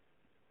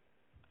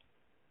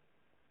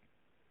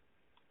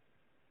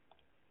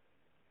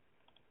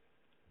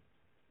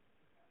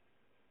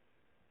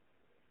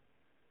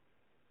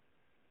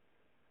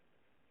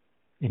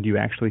 And do you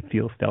actually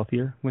feel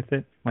stealthier with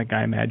it? Like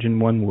I imagine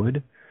one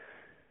would?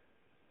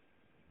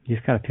 You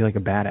just gotta feel like a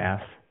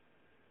badass.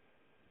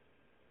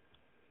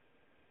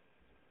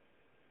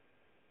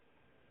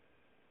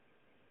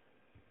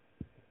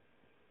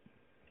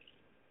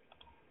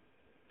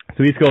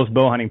 So East Coast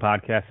Bowhunting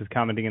Podcast is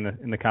commenting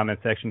in the comment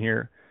section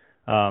here.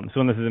 So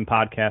when this is in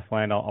podcast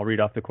land, I'll read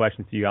off the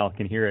question so you all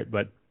can hear it.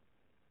 But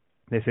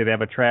they say they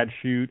have a trad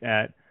shoot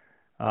at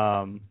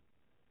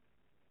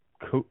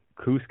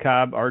Coos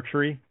Cobb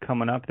Archery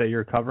coming up that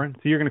you're covering.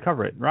 So you're going to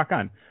cover it. Rock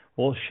on.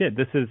 Well, shit,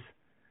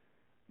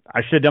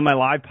 I should have done my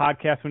live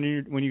podcast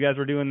when you guys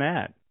were doing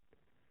that.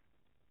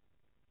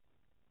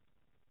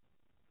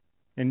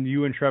 And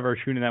you and Trevor are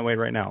shooting that way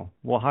right now.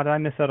 Well, how did I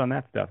miss out on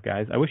that stuff,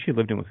 guys? I wish you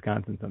lived in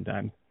Wisconsin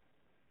sometime.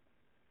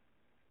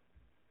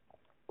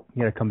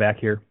 You got to come back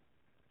here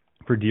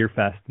for Deer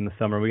Fest in the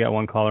summer. We got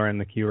one caller in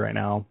the queue right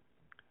now.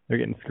 They're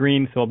getting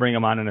screened, so I'll bring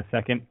them on in a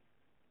second.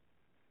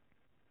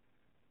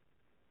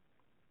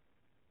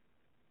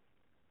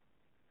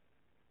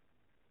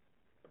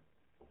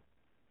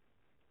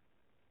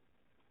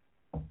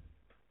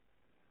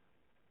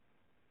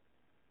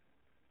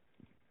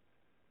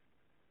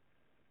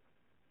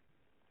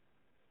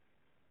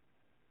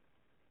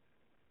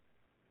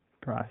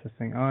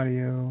 Processing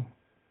audio.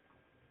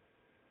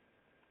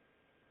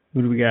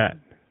 Who do we got?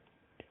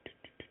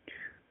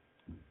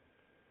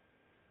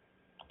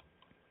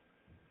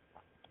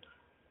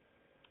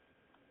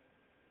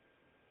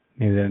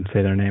 Maybe they didn't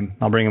say their name.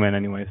 I'll bring them in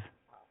anyways.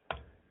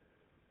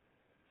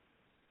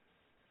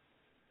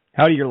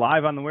 Howdy, you're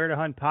live on the Where to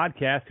Hunt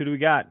podcast. Who do we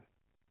got?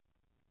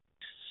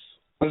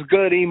 What's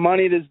good,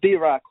 E-Money? This is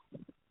D-Rock.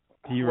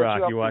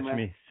 D-Rock, you watch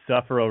me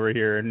suffer over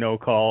here. No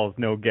calls,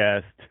 no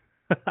guests.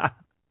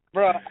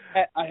 Bro,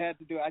 I had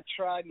to do it. I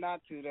tried not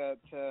to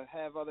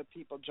have other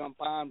people jump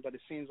on, but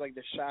it seems like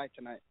they're shy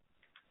tonight.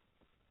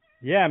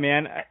 Yeah,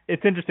 man.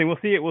 It's interesting. We'll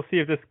see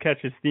if this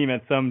catches steam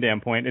at some damn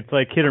point. It's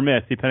like hit or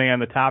miss, depending on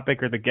the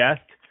topic or the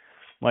guest.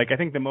 Like, I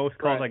think the most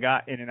calls I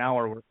got in an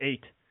hour were 8,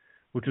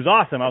 which was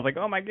awesome. I was like,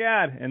 oh, my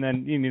God. And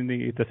then you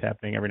get this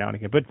happening every now and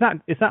again. But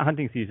it's not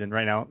hunting season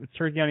right now. It's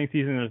turkey hunting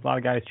season. There's a lot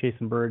of guys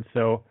chasing birds.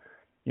 So,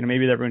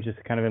 maybe everyone's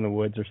just kind of in the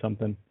woods or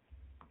something.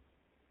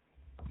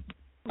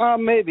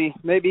 Maybe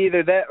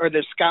either that or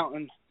they're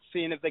scouting,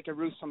 seeing if they can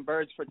roost some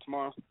birds for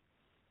tomorrow.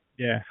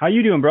 Yeah. How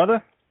you doing,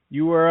 brother?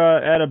 You were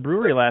at a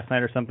brewery last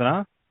night or something,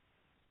 huh?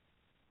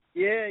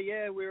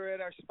 Yeah. We were at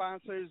our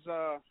sponsor's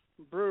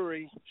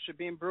brewery,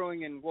 Shabin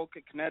Brewing in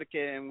Woket,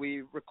 Connecticut, and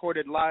we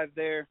recorded live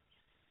there,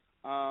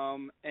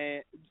 and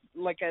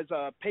like as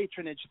a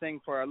patronage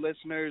thing for our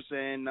listeners.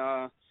 And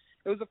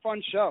it was a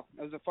fun show.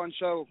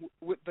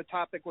 The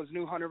topic was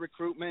new hunter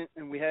recruitment,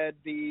 and we had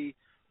the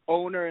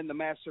owner and the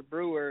master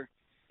brewer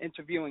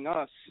interviewing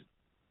us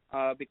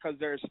because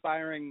they're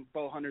aspiring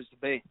bow hunters to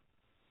be.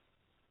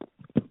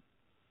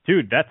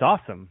 Dude, that's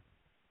awesome.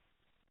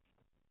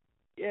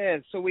 Yeah,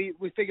 so we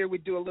figured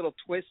we'd do a little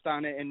twist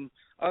on it and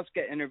us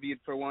get interviewed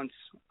for once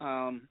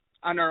on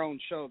our own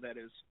show, that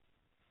is.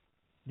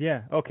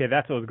 Yeah, okay,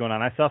 that's what was going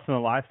on. I saw some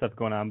of the live stuff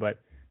going on, but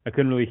I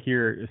couldn't really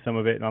hear some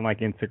of it on like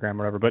Instagram or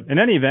whatever. But in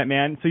any event,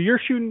 man, so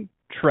you're shooting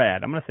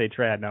trad. I'm going to say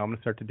trad now. I'm going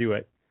to start to do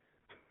it.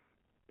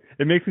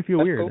 It makes me feel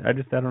That's weird. Cool.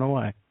 I don't know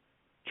why.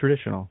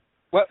 Traditional.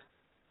 Well,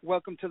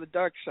 welcome to the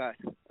dark side.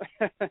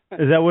 Is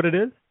that what it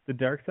is? The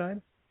dark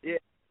side?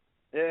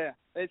 Yeah,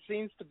 it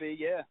seems to be,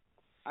 yeah.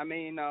 I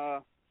mean,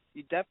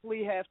 you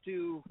definitely have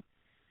to,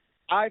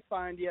 I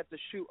find you have to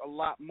shoot a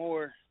lot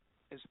more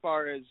as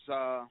far as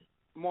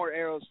more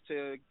arrows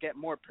to get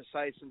more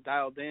precise and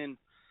dialed in,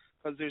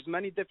 because there's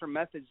many different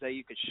methods that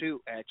you could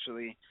shoot,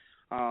 actually.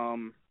 A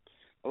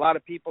lot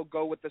of people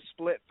go with the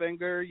split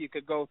finger. You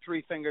could go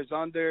 3 fingers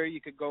under. You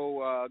could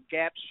go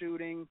gap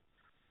shooting,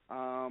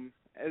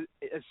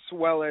 as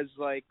well as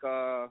like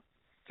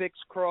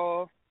fixed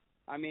crawl.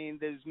 I mean,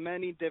 there's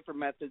many different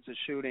methods of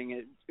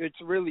shooting. It's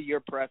really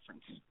your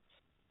preference.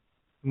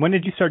 When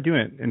did you start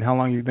doing it, and how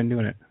long have you been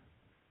doing it?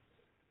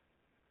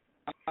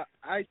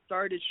 I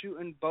started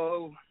shooting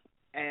bow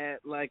at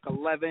like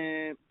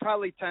 11,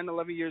 probably 10,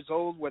 11 years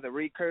old with a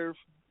recurve.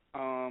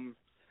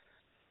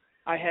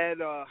 I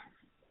had a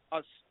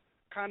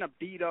kind of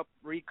beat up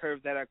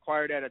recurve that I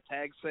acquired at a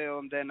tag sale,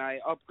 and then I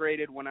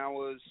upgraded when I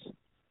was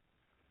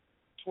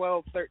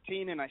 12,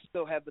 13, and I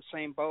still have the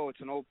same bow.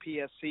 It's an old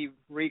PSC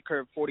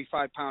recurve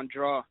 45-pound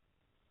draw,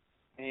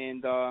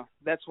 and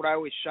that's what I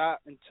always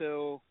shot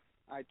until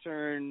I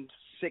turned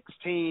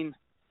 16,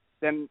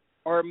 then,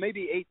 or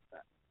maybe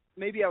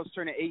I was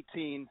turning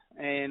 18,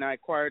 and I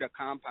acquired a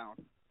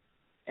compound,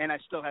 and I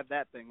still have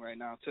that thing right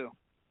now too.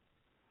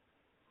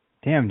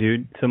 Damn,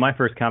 dude. So my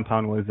first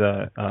compound was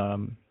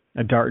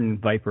a Darton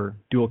Viper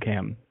dual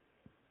cam.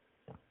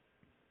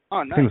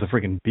 Oh, nice. I think it was a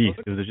freaking beast.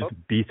 It was just a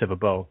beast of a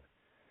bow.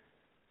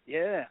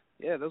 Yeah,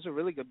 those are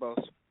really good bows.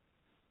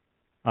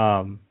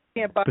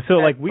 Can't buy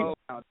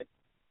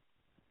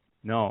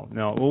No.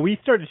 Well, we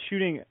started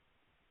shooting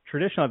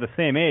traditional at the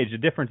same age. The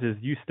difference is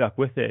you stuck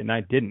with it and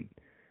I didn't.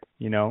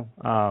 So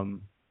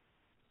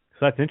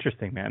that's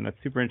interesting, man. That's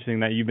super interesting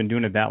that you've been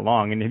doing it that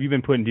long. And have you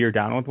been putting deer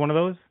down with one of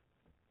those?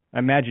 I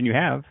imagine you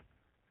have.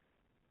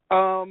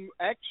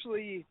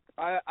 Actually,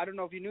 I don't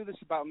know if you knew this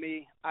about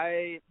me.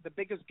 The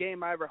biggest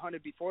game I ever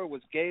hunted before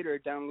was gator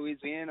down in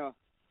Louisiana,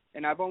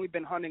 and I've only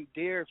been hunting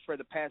deer for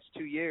the past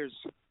 2 years.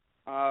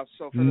 So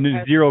for the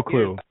past zero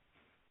clue.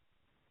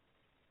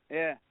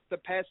 Years, the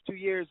past 2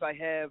 years, I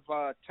have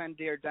 10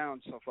 deer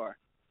down so far.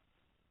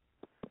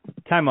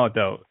 Time out,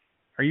 though.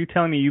 Are you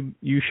telling me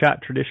you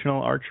shot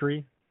traditional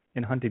archery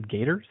and hunted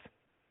gators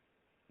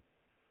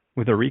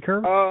with a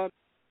recurve?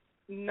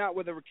 Not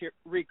with a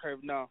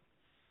recurve, no.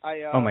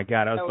 Oh my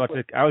God!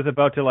 I was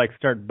about to like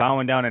start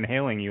bowing down and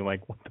hailing you.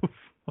 Like, what the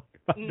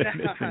fuck?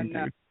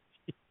 No.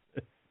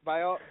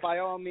 By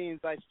all means,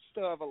 I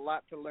still have a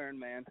lot to learn,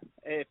 man.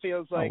 It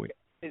feels like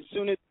as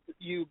soon as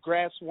you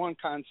grasp one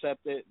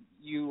concept,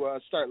 you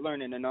start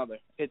learning another.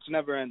 It's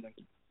never ending.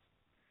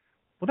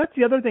 Well, that's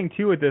the other thing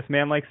too with this,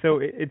 man. Like, so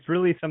it's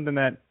really something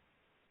that,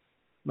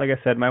 like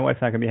I said, my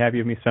wife's not gonna be happy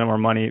with me spending more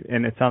money,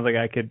 and it sounds like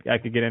I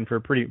could get in for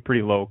a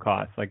pretty low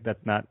cost. Like,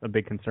 that's not a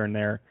big concern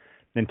there.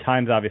 And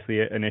time's obviously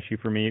an issue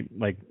for me,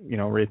 like, you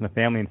know, raising a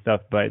family and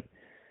stuff. But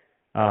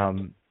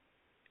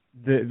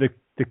the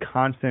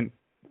constant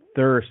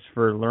thirst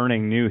for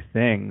learning new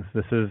things.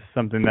 This is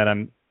something that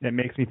it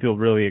makes me feel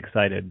really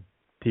excited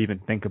to even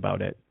think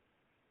about it.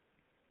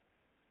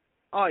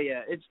 Oh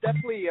yeah, it's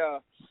definitely a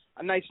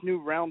nice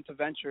new realm to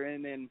venture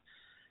in. And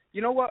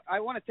you know what? I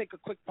want to take a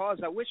quick pause.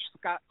 I wish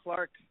Scott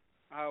Clark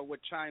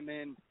would chime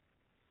in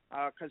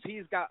because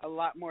he's got a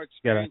lot more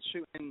experience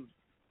shooting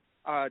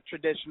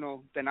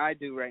traditional than I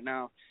do right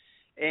now,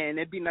 and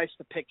it'd be nice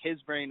to pick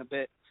his brain a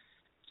bit.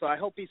 So I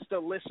hope he's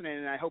still listening,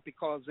 and I hope he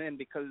calls in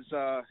because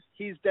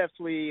he's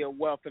definitely a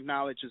wealth of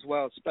knowledge as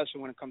well,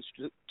 especially when it comes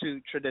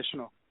to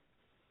traditional.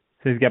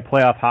 So he's got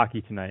playoff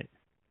hockey tonight.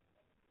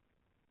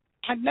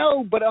 I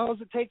know, but all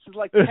it takes is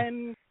like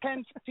 10,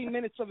 15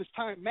 minutes of his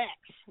time max.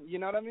 You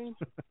know what I mean?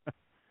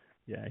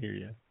 Yeah, I hear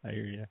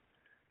you.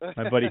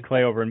 My buddy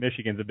Clay over in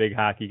Michigan's a big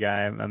hockey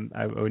guy.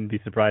 I wouldn't be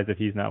surprised if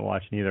he's not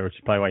watching either, which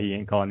is probably why he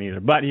ain't calling either.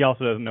 But he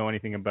also doesn't know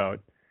anything about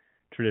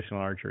traditional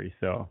archery,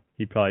 so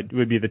he probably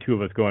would be the two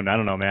of us going, I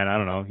don't know, man, I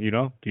don't know. You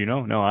know? Do you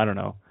know? No, I don't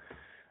know.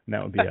 And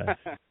that would be us.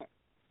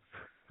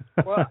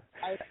 Well,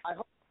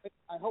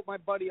 I hope my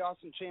buddy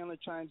Austin Chandler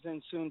chimes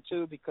in soon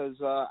too, because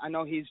I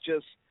know he's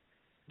just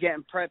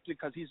getting prepped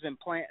because he's been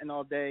planting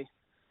all day.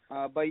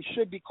 But he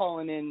should be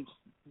calling in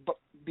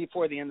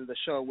before the end of the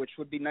show, which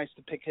would be nice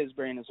to pick his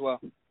brain as well.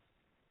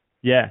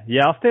 Yeah,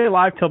 I'll stay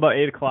alive till about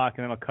 8 o'clock,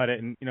 and then I'll cut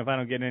it. And, you know, if I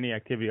don't get any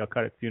activity, I'll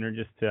cut it sooner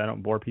just so I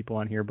don't bore people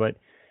on here. But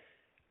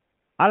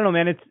I don't know,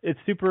 man. It's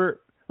super.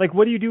 Like,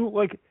 what do you do?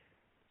 Like,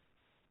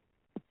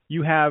 do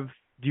you have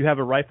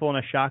a rifle and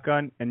a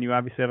shotgun, and you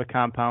obviously have a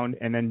compound,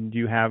 and then do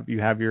you have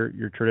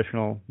your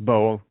traditional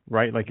bow,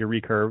 right? Like your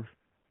recurve.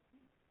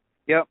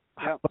 Yep.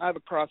 I have a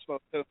crossbow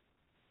too.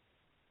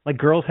 Like,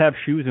 girls have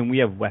shoes and we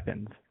have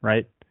weapons,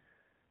 right?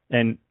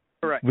 And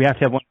Correct. We have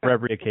to have one for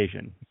every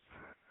occasion.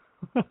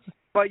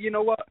 But you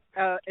know what?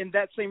 In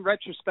that same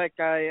retrospect,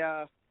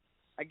 I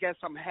guess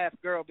I'm half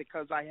girl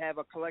because I have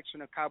a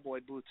collection of cowboy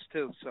boots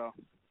too. So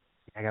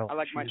I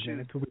like my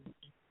shoes.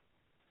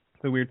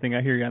 It's a weird thing.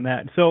 I hear you on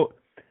that. So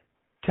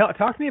talk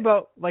to me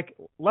about, like,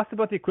 less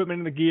about the equipment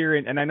and the gear,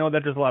 and I know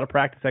that there's a lot of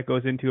practice that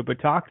goes into it, but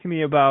talk to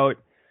me about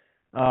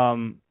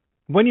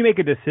when you make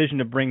a decision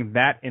to bring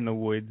that in the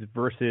woods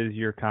versus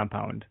your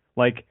compound.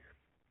 Like,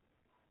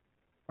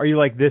 are you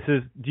like, do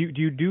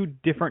you do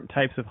different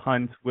types of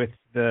hunts with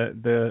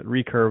the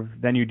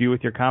recurve than you do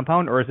with your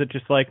compound, or is it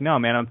just like, no,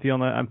 man, I'm feeling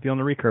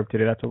the recurve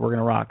today, that's what we're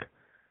gonna rock?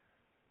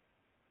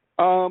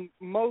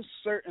 Most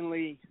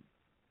certainly,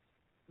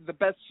 the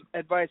best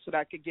advice that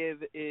I could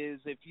give is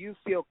if you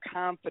feel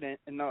confident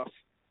enough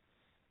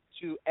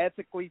to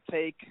ethically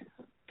take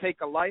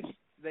a life,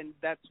 then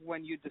that's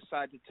when you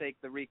decide to take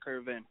the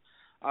recurve in.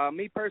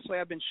 Me personally,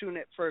 I've been shooting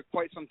it for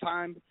quite some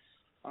time,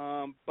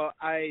 but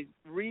I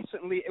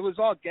recently, it was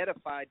all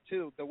getified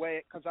too,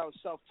 because I was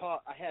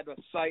self-taught. I had a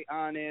sight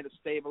on it, a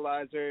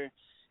stabilizer,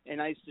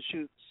 and I used to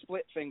shoot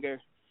split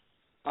finger.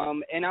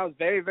 And I was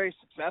very, very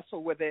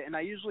successful with it, and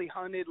I usually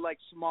hunted like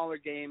smaller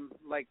game,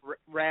 like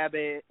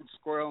rabbit and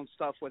squirrel and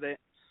stuff with it.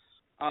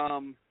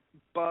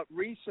 But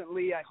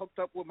recently I hooked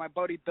up with my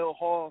buddy Bill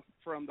Hall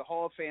from the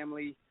Hall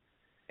family,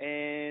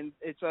 and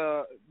it's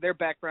their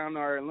background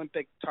are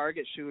Olympic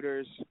target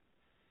shooters.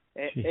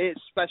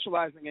 It's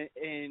specializing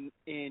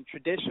in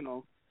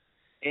traditional,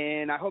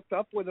 and I hooked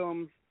up with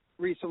them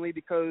recently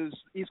because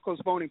East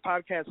Coast Boning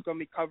Podcast is going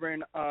to be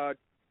covering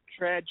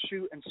trad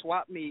shoot and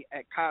swap meet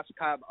at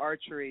Coscob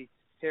Archery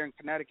here in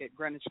Connecticut,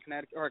 Greenwich,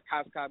 Connecticut, or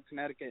Coscob,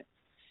 Connecticut.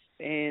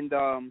 And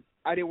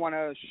I didn't want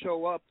to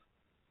show up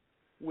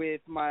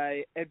with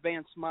my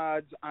advanced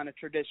mods on a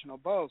traditional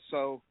bow,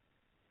 so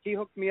he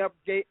hooked me up,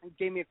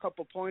 gave me a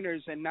couple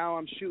pointers, and now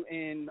I'm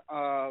shooting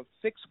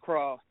fixed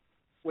crawl,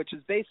 which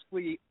is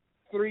basically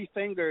 3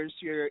 fingers,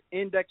 your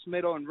index,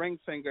 middle, and ring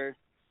finger,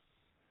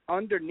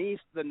 underneath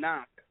the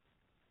nock.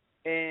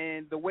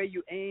 And the way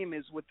you aim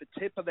is with the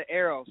tip of the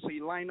arrow. So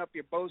you line up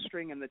your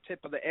bowstring and the tip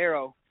of the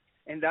arrow,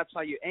 and that's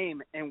how you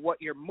aim. And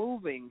what you're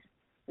moving,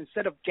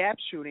 instead of gap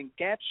shooting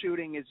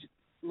is,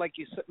 like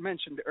you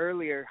mentioned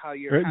earlier, how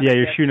you're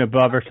shooting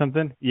above or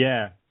something.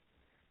 Yeah,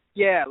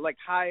 like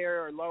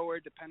higher or lower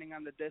depending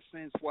on the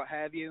distance, what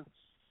have you.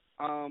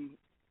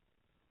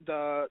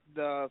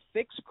 The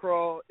fixed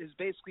crawl is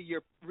basically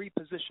you're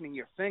repositioning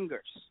your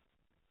fingers.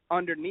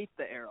 underneath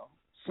the arrow.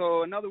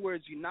 So in other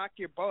words, you knock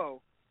your bow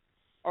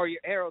or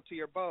your arrow to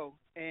your bow.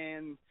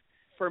 And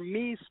for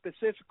me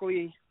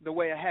specifically, the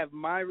way I have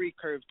my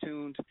recurve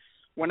tuned,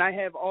 when I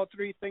have all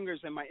three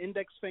fingers and my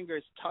index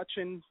fingers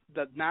touching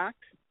the nock,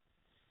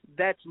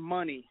 that's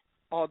money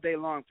all day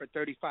long for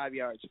 35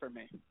 yards for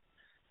me.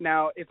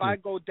 Now, if I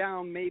go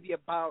down maybe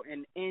about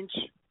an inch,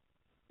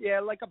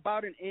 like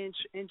about an inch,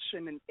 inch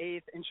and an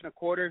eighth, inch and a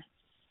quarter,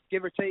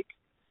 give or take,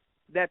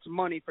 that's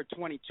money for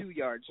 22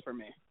 yards for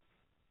me.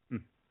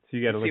 So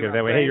you got to look at it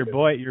that way. Hey,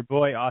 your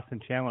boy Austin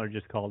Chandler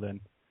just called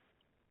in.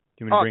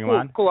 Do you want me to bring him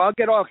on? Cool. I'll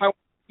get off.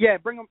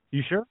 Bring him.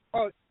 You sure?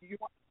 Oh, you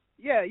want?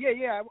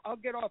 Yeah. I'll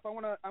get off.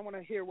 I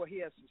wanna hear what he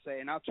has to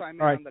say, and I'll chime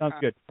in. All right, on the sounds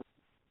good.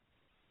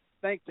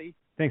 Thanks, E.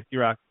 Thanks,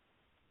 D-Rock.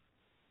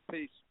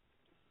 Peace.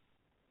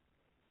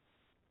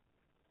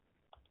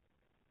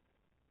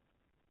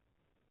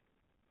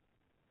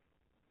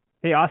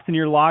 Hey, Austin,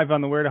 you're live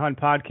on the Where to Hunt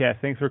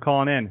podcast. Thanks for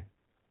calling in.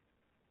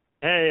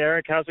 Hey,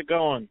 Eric, how's it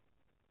going?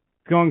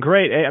 It's going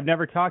great. Hey, I've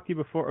never talked to you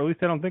before, or at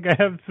least I don't think I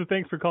have, so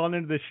thanks for calling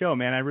into the show,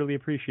 man. I really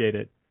appreciate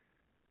it.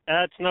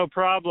 That's no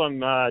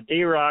problem.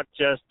 D-Rock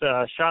just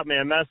shot me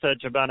a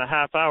message about a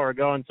half hour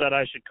ago and said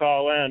I should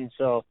call in,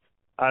 so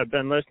I've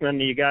been listening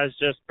to you guys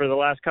just for the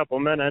last couple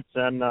minutes,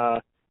 and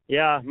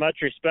much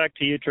respect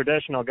to you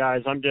traditional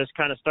guys. I'm just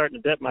kind of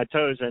starting to dip my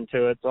toes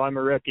into it, so I'm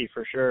a rookie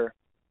for sure.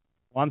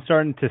 Well, I'm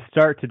starting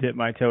to dip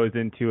my toes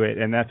into it,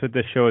 and that's what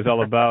this show is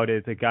all about,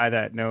 is a guy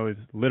that knows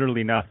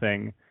literally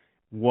nothing.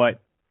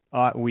 What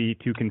ought we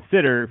to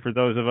consider for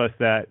those of us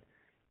that,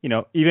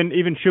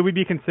 even should we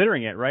be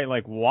considering it, right?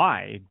 Like,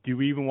 why do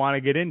we even want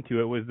to get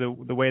into it was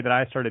the way that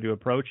I started to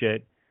approach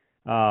it.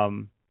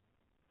 But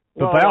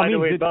by all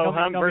means, bow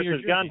hunt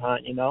versus gun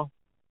hunt,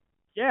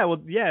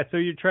 Yeah, so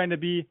you're trying to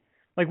be,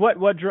 like,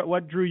 what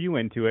drew you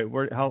into it?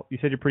 You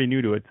said you're pretty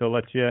new to it, so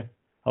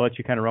I'll let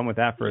you kind of run with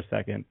that for a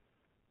second.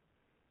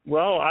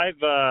 Well,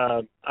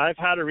 I've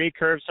had a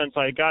recurve since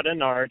I got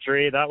into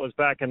archery. That was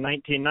back in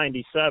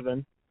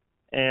 1997,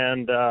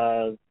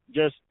 and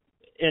just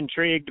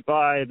intrigued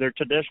by the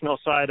traditional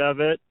side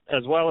of it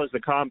as well as the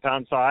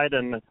compound side.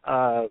 And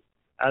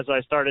as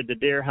I started to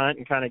deer hunt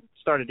and kind of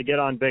started to get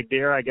on big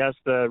deer, I guess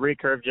the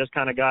recurve just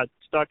kind of got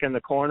stuck in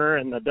the corner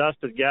and the dust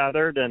has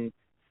gathered. And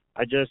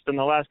I just, in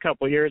the last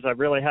couple of years, I've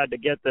really had to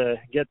get the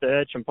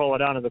itch and pull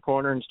it out of the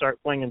corner and start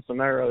flinging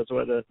some arrows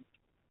with it.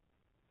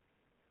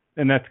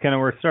 And that's kind of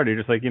where it started.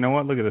 You're just like, you know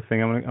what? Look at this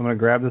thing. I'm gonna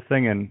grab this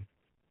thing and.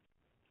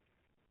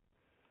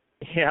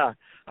 Yeah,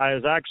 I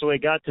actually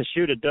got to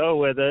shoot a doe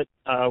with it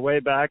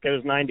way back. It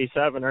was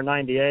 97 or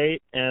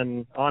 98,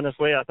 and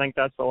honestly, I think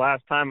that's the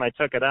last time I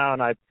took it out.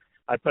 And I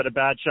put a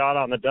bad shot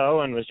on the doe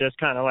and was just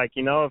kind of like,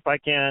 if I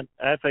can't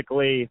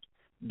ethically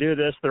do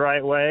this the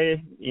right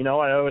way, I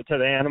owe it to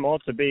the animal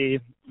to be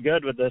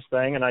good with this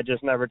thing, and I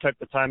just never took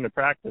the time to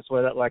practice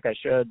with it like I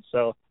should.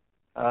 So,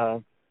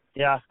 I'm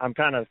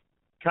kind of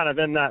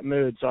in that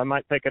mood, so I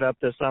might pick it up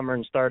this summer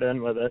and start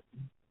in with it.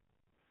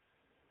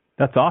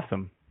 That's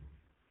awesome.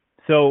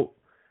 So,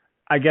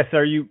 I guess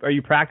are you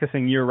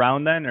practicing year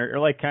round then, or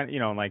like kind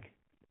of like,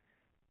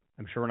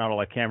 I'm sure we're not all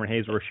like Cameron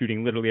Hayes, we're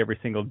shooting literally every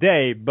single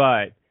day,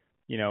 but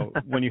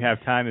when you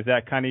have time, is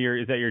that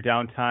your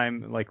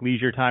downtime, like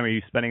leisure time? Are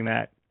you spending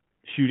that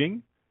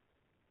shooting?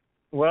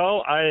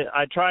 Well,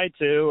 I try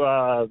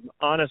to.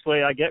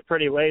 Honestly, I get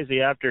pretty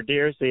lazy after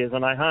deer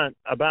season. I hunt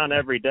about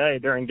every day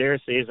during deer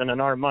season,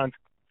 and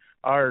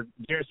our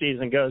deer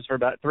season goes for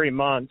about 3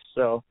 months.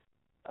 So,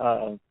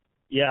 I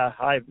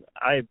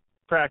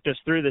practice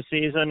through the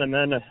season, and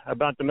then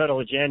about the middle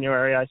of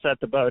January, I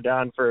set the bow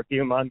down for a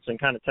few months and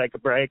kind of take a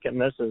break.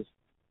 And this is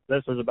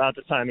about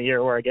the time of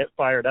year where I get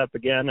fired up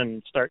again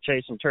and start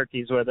chasing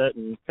turkeys with it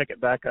and pick it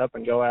back up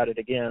and go at it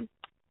again.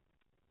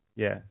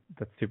 Yeah,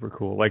 that's super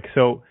cool. Like,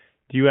 so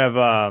do you have,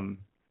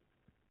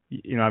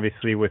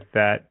 obviously with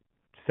that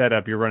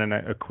setup, you're running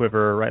a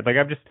quiver, right? Like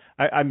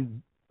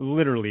I'm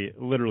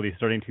literally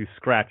starting to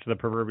scratch the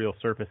proverbial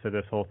surface of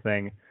this whole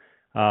thing.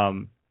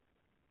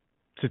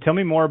 So tell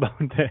me more about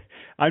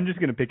I'm just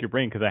going to pick your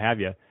brain because I have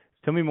you.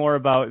 Tell me more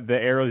about the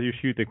arrows you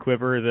shoot, the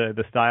quiver,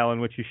 the style in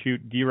which you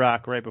shoot.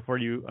 D-Rock, right before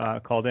you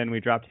called in, we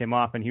dropped him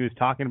off, and he was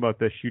talking about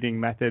the shooting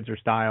methods or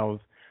styles.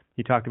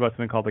 He talked about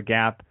something called the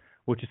gap,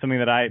 which is something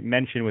that I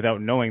mentioned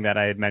without knowing that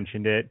I had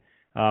mentioned it.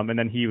 And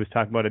then he was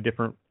talking about a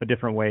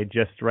different way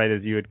just right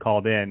as you had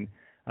called in.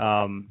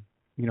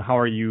 How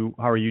are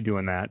you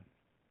doing that?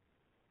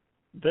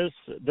 This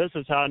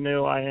is how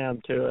new I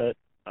am to it.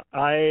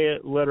 I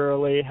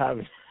literally have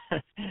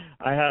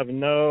I have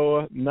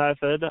no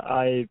method.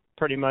 I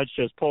pretty much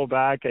just pull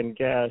back and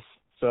guess.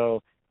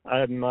 So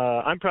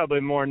I'm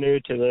probably more new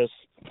to this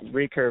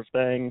recurve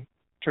thing,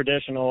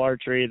 traditional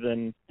archery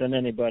than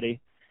anybody.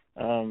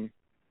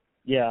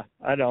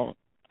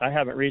 I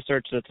haven't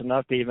researched it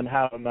enough to even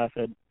have a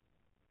method.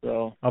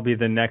 So I'll be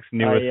the next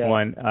newest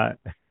one.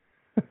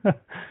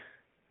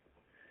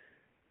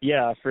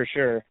 Yeah, for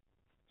sure.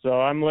 So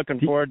I'm looking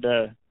forward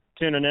to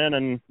tuning in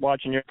and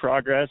watching your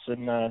progress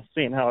and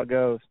seeing how it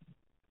goes.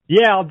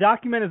 Yeah, I'll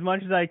document as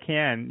much as I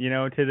can,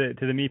 to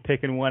the me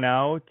picking one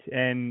out.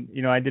 And,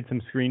 I did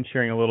some screen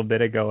sharing a little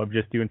bit ago of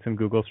just doing some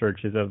Google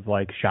searches of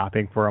like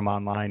shopping for them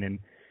online. And,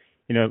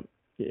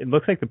 it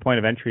looks like the point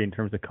of entry in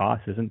terms of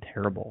cost isn't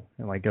terrible.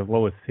 Like as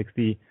low as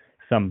 60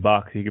 some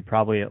bucks, you could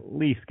probably at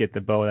least get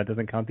the bow. That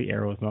doesn't count the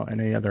arrows and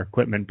any other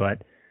equipment.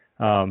 But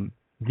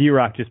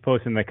D-Rock just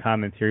posted in the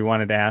comments here. He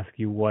wanted to ask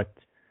you what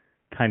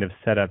kind of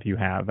setup you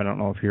have. I don't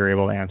know if you're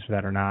able to answer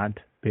that or not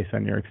based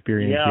on your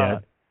experience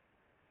yet.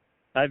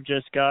 I've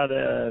just got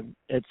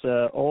it's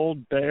a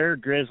Old Bear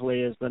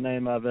Grizzly is the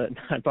name of it.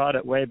 I bought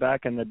it way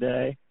back in the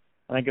day.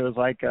 I think it was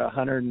like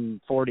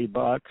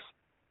 $140.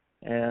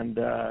 And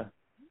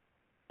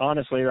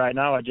honestly, right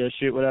now I just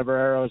shoot whatever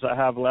arrows I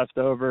have left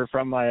over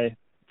from my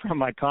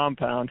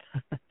compound.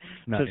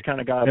 Nice. Just kind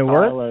of got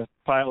a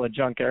pile of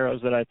junk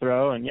arrows that I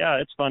throw, and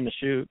yeah, it's fun to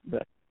shoot.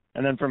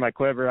 And then for my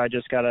quiver, I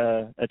just got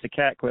it's a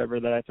cat quiver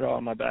that I throw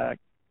on my back.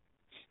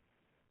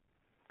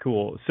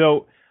 Cool.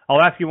 So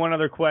I'll ask you one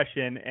other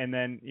question, and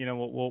then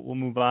we'll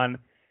move on.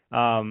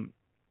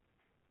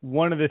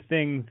 One of the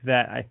things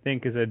that I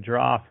think is a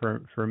draw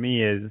for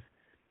me is,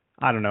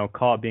 I don't know,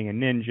 call it being a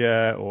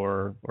ninja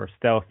or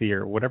stealthy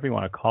or whatever you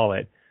want to call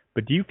it.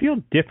 But do you feel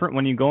different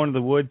when you go into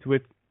the woods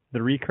with the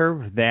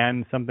recurve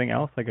than something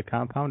else like a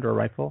compound or a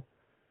rifle?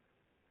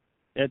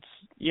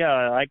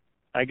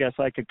 I guess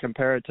I could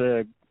compare it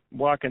to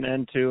walking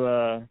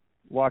into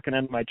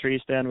my tree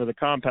stand with a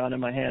compound in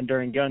my hand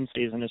during gun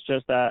season. It's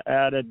just that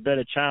added bit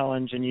of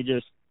challenge, and you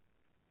just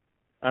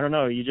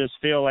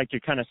feel like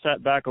you're kind of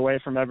set back away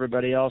from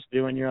everybody else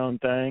doing your own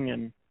thing.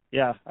 And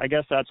yeah, I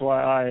guess that's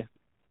why I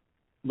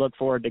look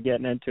forward to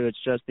getting into it.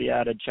 It's just the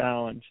added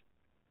challenge.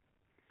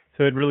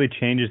 So it really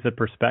changes the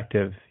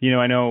perspective.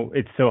 I know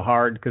it's so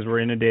hard because we're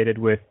inundated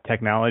with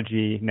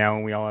technology now,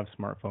 and we all have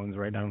smartphones,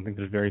 right? I don't think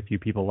there's very few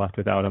people left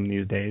without them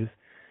these days.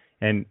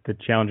 And the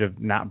challenge of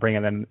not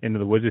bringing them into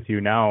the woods with you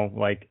now,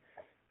 like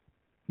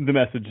the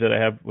message that I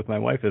have with my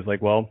wife is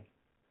like, well,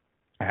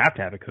 I have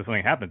to have it because if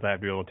something happens, I have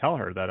to be able to tell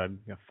her that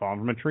I'm falling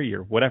from a tree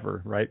or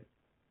whatever, right?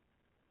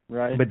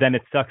 Right. But then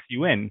it sucks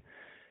you in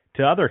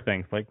to other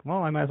things like, well,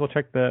 I might as well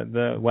check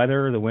the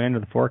weather, the wind,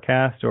 or the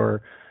forecast,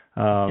 or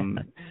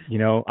Onyx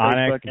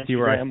and see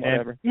where I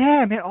stand.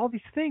 Yeah, man, all these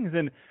things,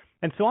 and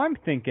so I'm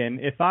thinking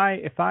if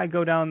I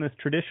go down this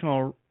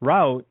traditional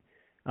route,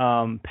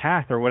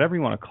 path or whatever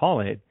you want to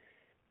call it,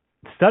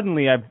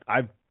 suddenly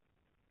I've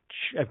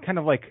kind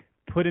of like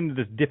put into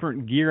this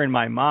different gear in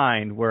my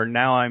mind where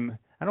now I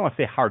don't want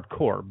to say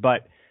hardcore,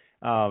 but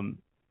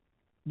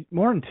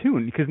more in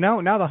tune, because now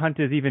the hunt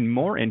is even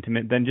more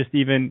intimate than just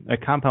even a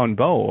compound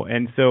bow.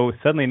 And so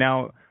suddenly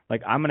now,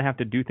 like, I'm going to have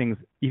to do things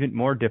even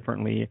more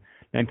differently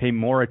and pay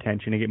more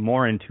attention and get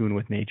more in tune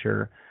with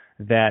nature,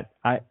 that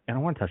I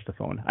don't want to touch the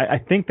phone. I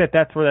think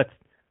that's where that's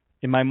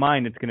in my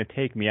mind it's going to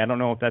take me. I don't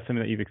know if that's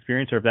something that you've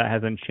experienced or if that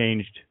hasn't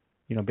changed,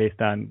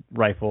 based on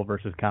rifle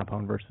versus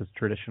compound versus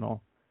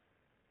traditional.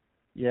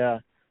 Yeah.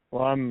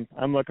 Well, I'm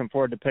looking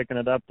forward to picking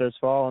it up this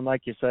fall, and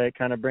like you say, it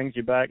kind of brings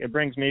you back. It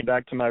brings me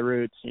back to my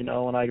roots.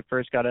 When I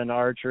first got into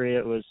archery,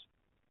 it was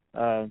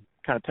kind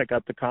of pick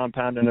up the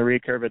compound and the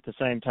recurve at the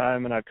same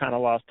time, and I've kind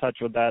of lost touch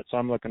with that. So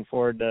I'm looking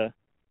forward to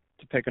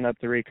picking up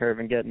the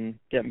recurve and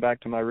getting back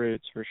to my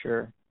roots for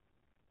sure.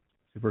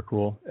 Super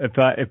cool.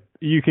 If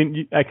you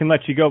can, I can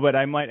let you go, but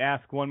I might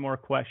ask one more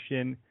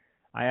question.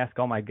 I ask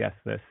all my guests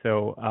this,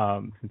 so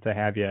since I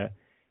have you,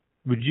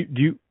 would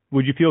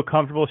you feel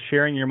comfortable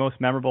sharing your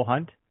most memorable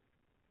hunt?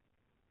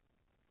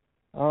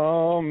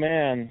 Oh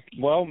man,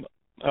 well,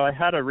 I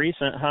had a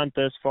recent hunt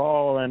this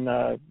fall and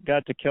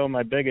got to kill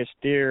my biggest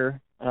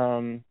deer.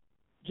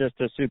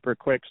 Just a super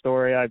quick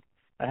story. I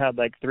had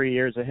like 3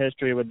 years of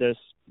history with this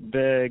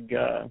big,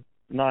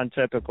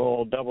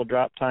 non-typical double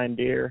drop tine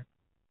deer,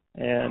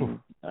 and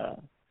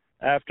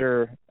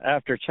after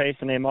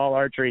chasing him all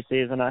archery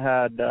season, I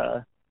had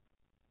 3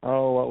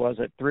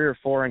 or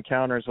 4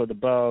 encounters with a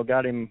bow.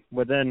 Got him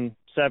within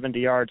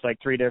 70 yards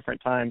like 3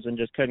 different times and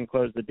just couldn't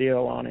close the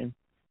deal on him.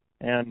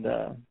 And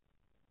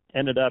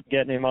ended up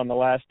getting him on the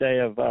last day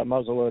of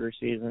muzzleloader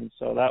season.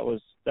 So that was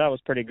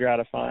pretty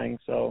gratifying.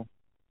 So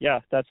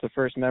yeah, that's the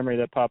first memory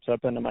that pops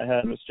up into my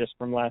head, was just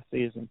from last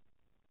season.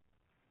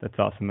 That's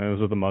awesome. It was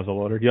with a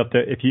muzzleloader. You have to,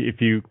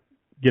 if you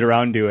get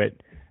around to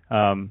it,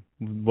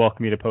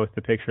 welcome you to post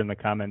a picture in the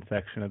comment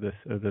section of this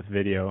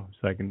video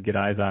so I can get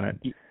eyes on it.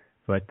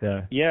 But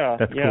that's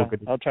cool.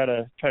 I'll try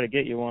to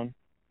get you one.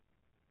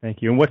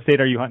 Thank you. And what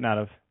state are you hunting out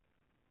of?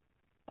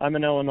 I'm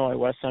in Illinois,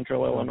 West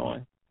Central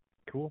Illinois.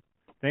 Cool.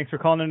 Thanks for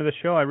calling into the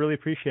show. I really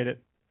appreciate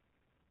it.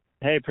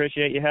 Hey,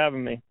 appreciate you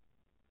having me.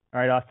 All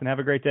right, Austin. Have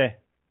a great day.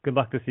 Good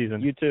luck this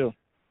season. You too.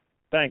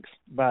 Thanks.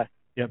 Bye.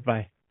 Yep,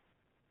 bye.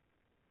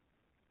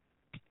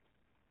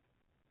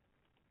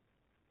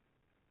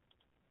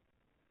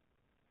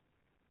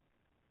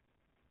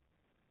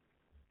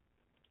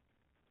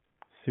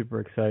 Super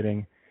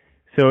exciting.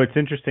 So it's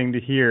interesting to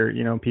hear,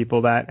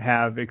 people that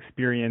have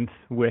experience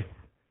with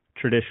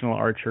traditional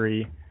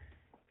archery.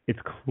 It's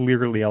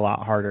clearly a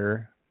lot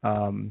harder.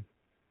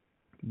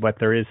 But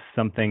there is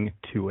something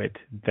to it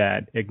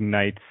that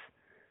ignites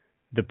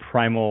the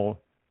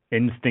primal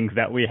instincts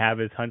that we have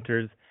as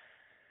hunters.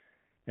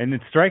 And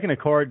it's striking a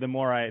chord the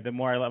more I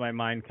let my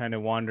mind kind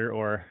of wander,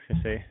 or I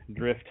should say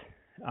drift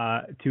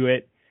to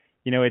it.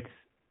 It's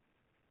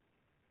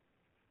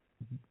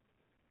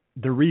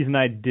the reason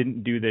I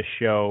didn't do this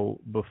show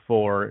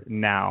before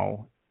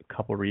now. A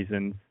couple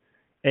reasons.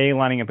 A,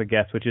 lining up a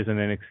guest, which isn't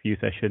an excuse.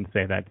 I shouldn't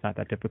say that. It's not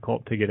that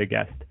difficult to get a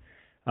guest.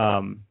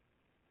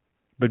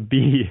 But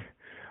B,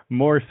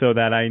 more so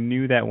that I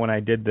knew that when I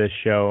did this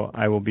show,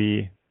 I will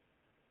be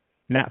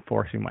not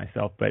forcing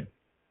myself, but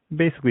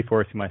basically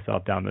forcing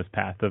myself down this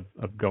path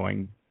of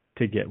going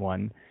to get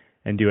one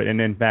and do it. And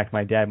in fact,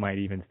 my dad might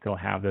even still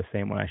have the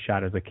same one I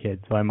shot as a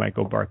kid, so I might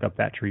go bark up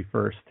that tree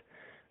first.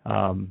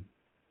 And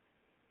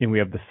we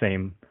have the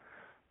same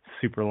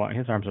super long,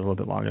 his arms are a little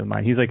bit longer than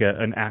mine. He's like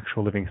an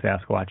actual living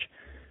Sasquatch.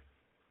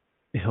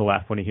 He'll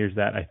laugh when he hears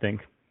that, I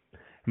think.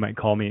 He might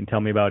call me and tell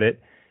me about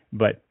it.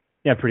 But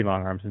yeah, pretty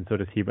long arms, and so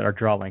does he. But our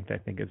draw length, I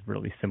think, is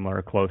really similar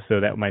or close,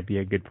 so that might be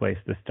a good place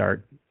to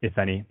start, if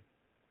any.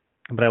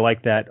 But I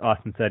like that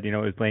Austin said, it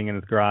was laying in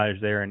his garage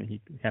there, and he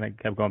kind of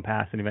kept going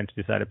past and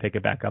eventually decided to pick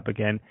it back up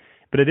again.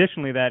 But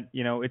additionally, that,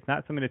 it's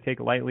not something to take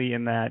lightly,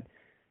 in that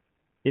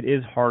it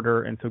is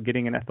harder, and so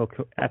getting an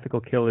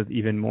ethical kill is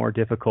even more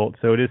difficult.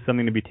 So it is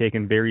something to be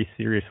taken very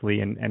seriously,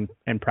 and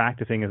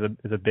practicing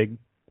is a big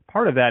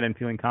part of that, and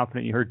feeling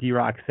confident. You heard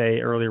D-Rock say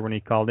earlier when he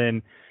called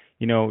in,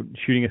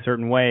 shooting a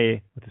certain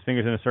way with his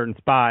fingers in a certain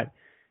spot,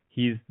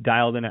 he's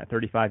dialed in at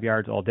 35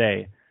 yards all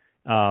day.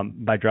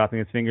 By dropping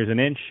his fingers an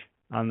inch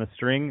on the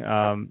string,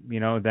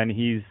 then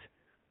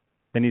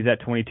he's at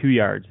 22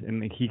 yards,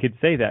 and he could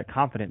say that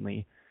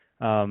confidently.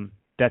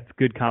 That's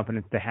good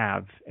confidence to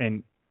have,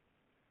 and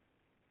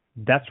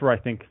that's where I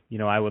think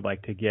I would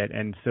like to get.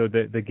 And so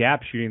the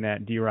gap shooting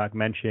that D-Rock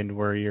mentioned,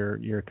 where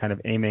you're kind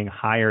of aiming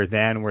higher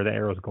than where the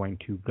arrow is going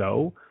to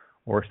go,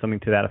 or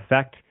something to that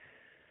effect,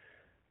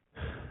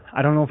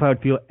 I don't know if I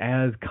would feel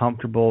as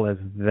comfortable as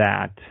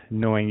that,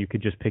 knowing you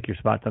could just pick your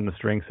spots on the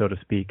string, so to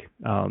speak,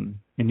 and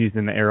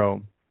using the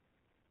arrow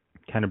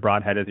kind of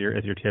broadhead as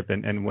your tip,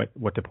 and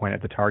what to point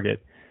at the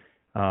target.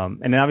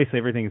 And then obviously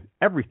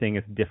everything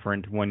is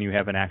different when you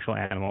have an actual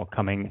animal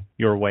coming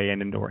your way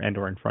and or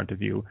in front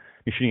of you.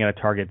 You're shooting at a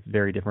target, it's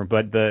very different.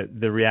 But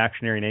the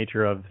reactionary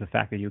nature of the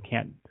fact that you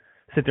can't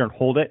sit there and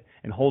hold it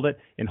and hold it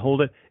and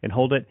hold it and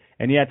hold it,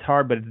 and yeah, it's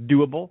hard, but it's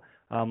doable,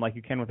 like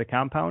you can with a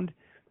compound.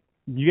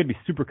 You got to be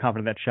super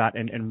confident in that shot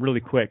and really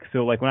quick.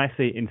 So like when I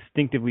say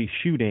instinctively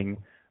shooting,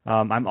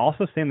 I'm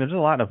also saying there's a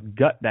lot of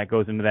gut that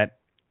goes into that.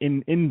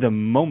 In the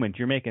moment,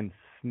 you're making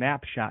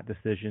snapshot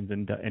decisions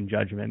and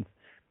judgments.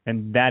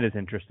 And that is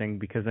interesting,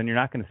 because then you're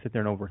not going to sit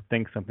there and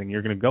overthink something.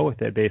 You're going to go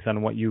with it based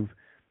on what you've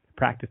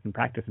practiced and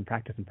practiced and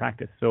practiced and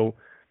practiced. So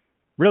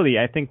really,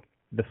 I think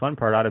the fun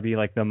part ought to be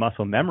like the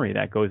muscle memory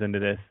that goes into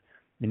this.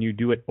 And you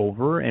do it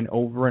over and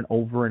over and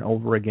over and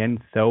over again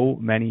so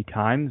many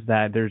times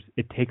that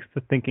it takes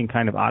the thinking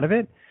kind of out of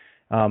it.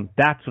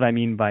 That's what I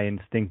mean by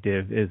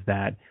instinctive, is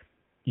that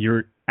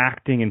you're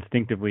acting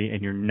instinctively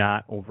and you're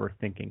not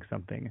overthinking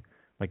something.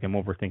 Like I'm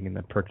overthinking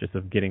the purchase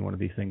of getting one of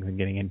these things and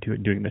getting into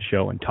it, doing the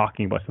show and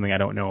talking about something I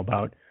don't know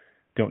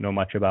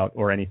much about,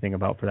 or anything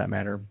about for that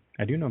matter.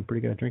 I do know I'm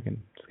pretty good at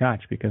drinking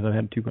scotch because I've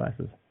had 2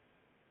 glasses.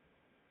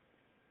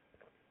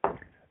 So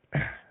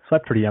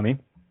that's pretty yummy.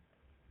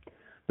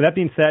 With that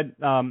being said,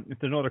 if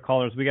there's no other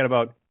callers, we got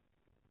about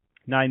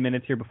 9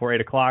 minutes here before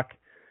 8 o'clock.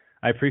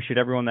 I appreciate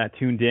everyone that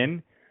tuned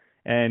in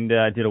and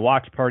did a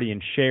watch party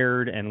and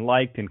shared and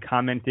liked and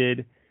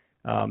commented.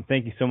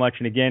 Thank you so much.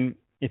 And again,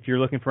 if you're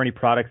looking for any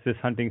products this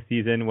hunting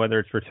season, whether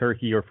it's for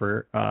turkey or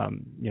for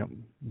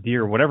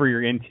deer, whatever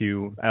you're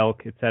into,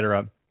 elk,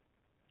 etc.,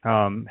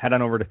 head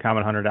on over to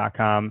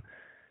commonhunter.com,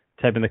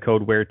 type in the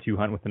code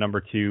WHERE2HUNT with the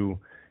number 2,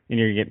 and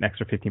you're going to get an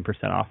extra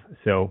 15% off.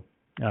 So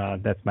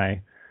that's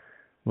my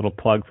little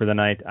plug for the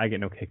night. I get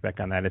no kickback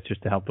on that. It's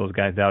just to help those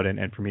guys out and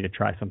for me to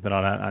try something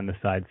on the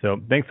side. So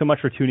thanks so much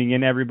for tuning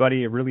in,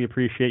 everybody. I really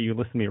appreciate you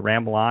listening to me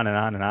ramble on and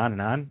on and on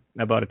and on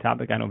about a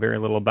topic I know very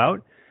little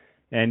about.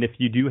 And if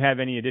you do have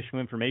any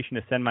additional information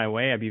to send my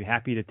way, I'd be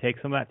happy to take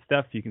some of that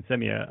stuff. You can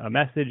send me a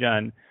message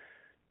on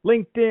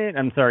LinkedIn.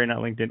 I'm sorry, not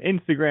LinkedIn,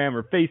 Instagram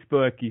or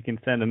Facebook. You can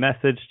send a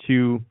message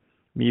to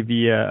me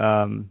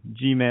via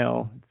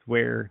Gmail. It's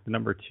where the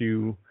number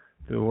 2,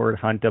 the word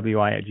hunt,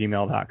 WI at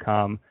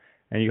gmail.com.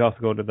 And you can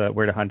also go to the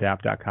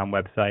wheretohuntapp.com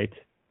website,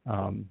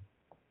 and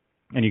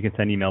you can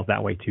send emails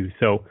that way too.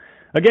 So,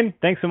 again,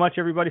 thanks so much,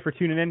 everybody, for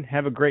tuning in.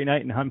 Have a great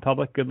night and hunt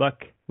public. Good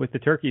luck with the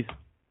turkeys.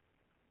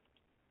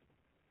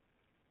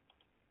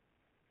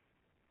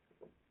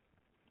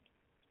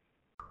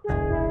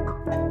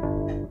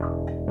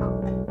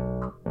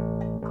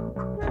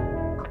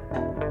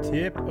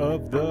 Tip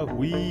of the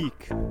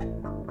week.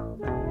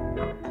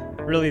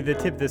 Really, the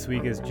tip this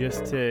week is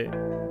just to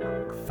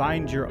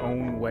find your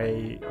own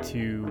way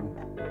to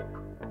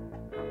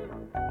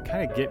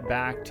kind of get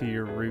back to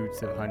your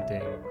roots of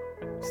hunting.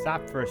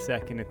 Stop for a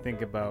second and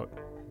think about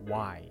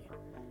why.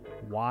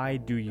 Why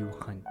do you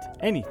hunt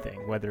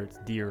anything, whether it's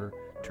deer,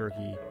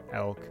 turkey,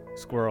 elk,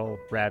 squirrel,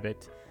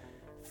 rabbit,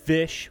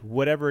 fish,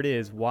 whatever it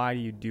is, why do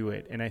you do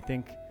it? And I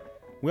think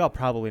we all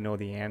probably know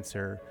the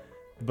answer,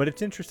 but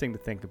it's interesting to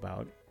think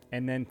about.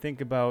 And then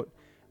think about,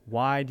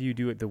 why do you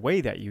do it the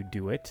way that you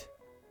do it?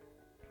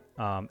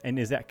 And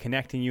is that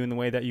connecting you in the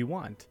way that you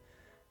want?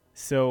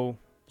 So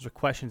those are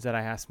questions that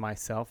I asked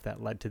myself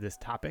that led to this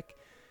topic.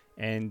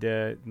 And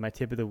my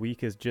tip of the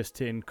week is just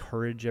to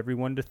encourage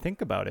everyone to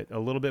think about it a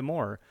little bit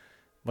more.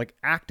 Like,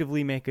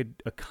 actively make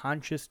a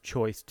conscious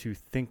choice to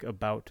think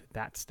about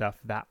that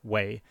stuff that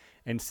way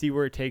and see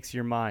where it takes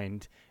your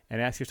mind,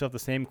 and ask yourself the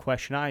same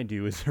question I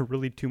do: is there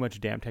really too much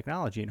damn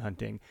technology in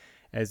hunting?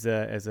 As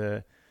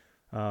a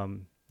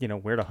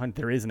where to hunt,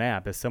 there is an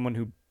app. As someone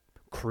who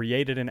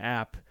created an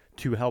app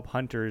to help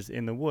hunters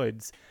in the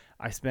woods,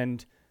 I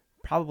spend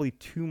probably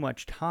too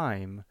much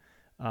time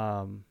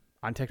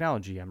on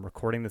technology. I'm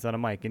recording this on a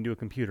mic into a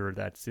computer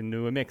that's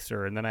into a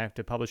mixer, and then I have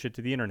to publish it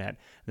to the internet. And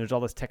there's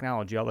all this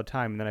technology all the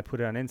time, and then I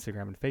put it on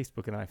Instagram and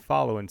Facebook, and then I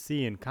follow and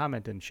see and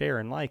comment and share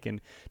and like and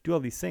do all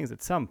these things.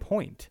 At some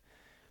point,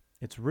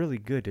 it's really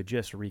good to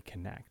just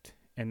reconnect.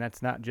 And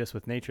that's not just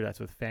with nature, that's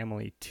with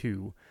family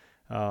too.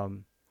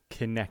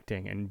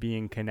 Connecting and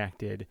being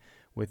connected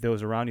with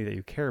those around you that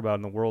you care about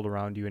in the world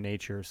around you in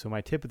nature. So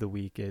my tip of the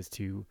week is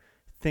to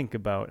think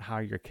about how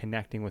you're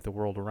connecting with the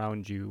world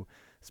around you,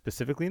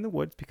 specifically in the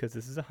woods, because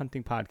this is a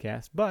hunting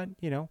podcast, but,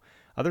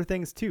 other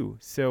things too.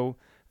 So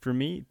for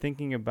me,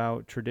 thinking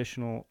about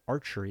traditional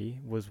archery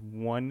was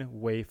one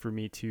way for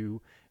me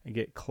to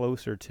get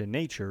closer to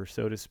nature,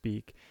 so to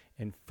speak,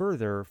 and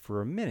further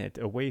for a minute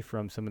away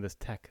from some of this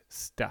tech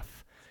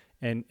stuff.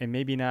 And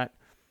maybe not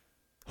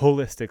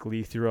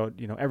holistically throughout,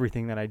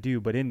 everything that I do,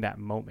 but in that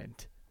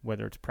moment,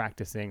 whether it's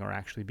practicing or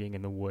actually being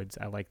in the woods,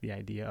 I like the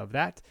idea of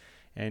that.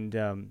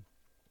 And,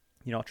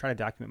 I'll try to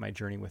document my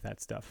journey with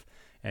that stuff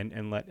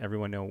and let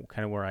everyone know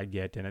kind of where I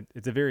get. And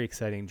it's a very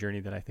exciting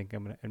journey that I think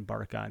I'm going to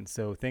embark on.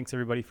 So thanks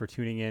everybody for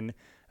tuning in.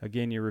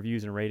 Again, your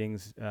reviews and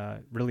ratings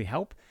really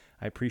help.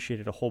 I appreciate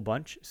it a whole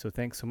bunch. So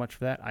thanks so much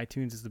for that.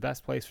 iTunes is the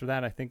best place for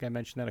that. I think I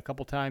mentioned that a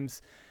couple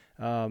times.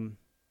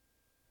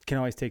 Can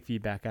always take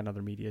feedback on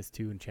other medias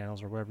too, and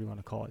channels, or whatever you want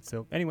to call it.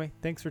 So anyway,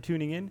 thanks for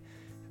tuning in.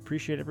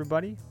 Appreciate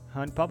everybody.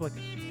 Hunt public.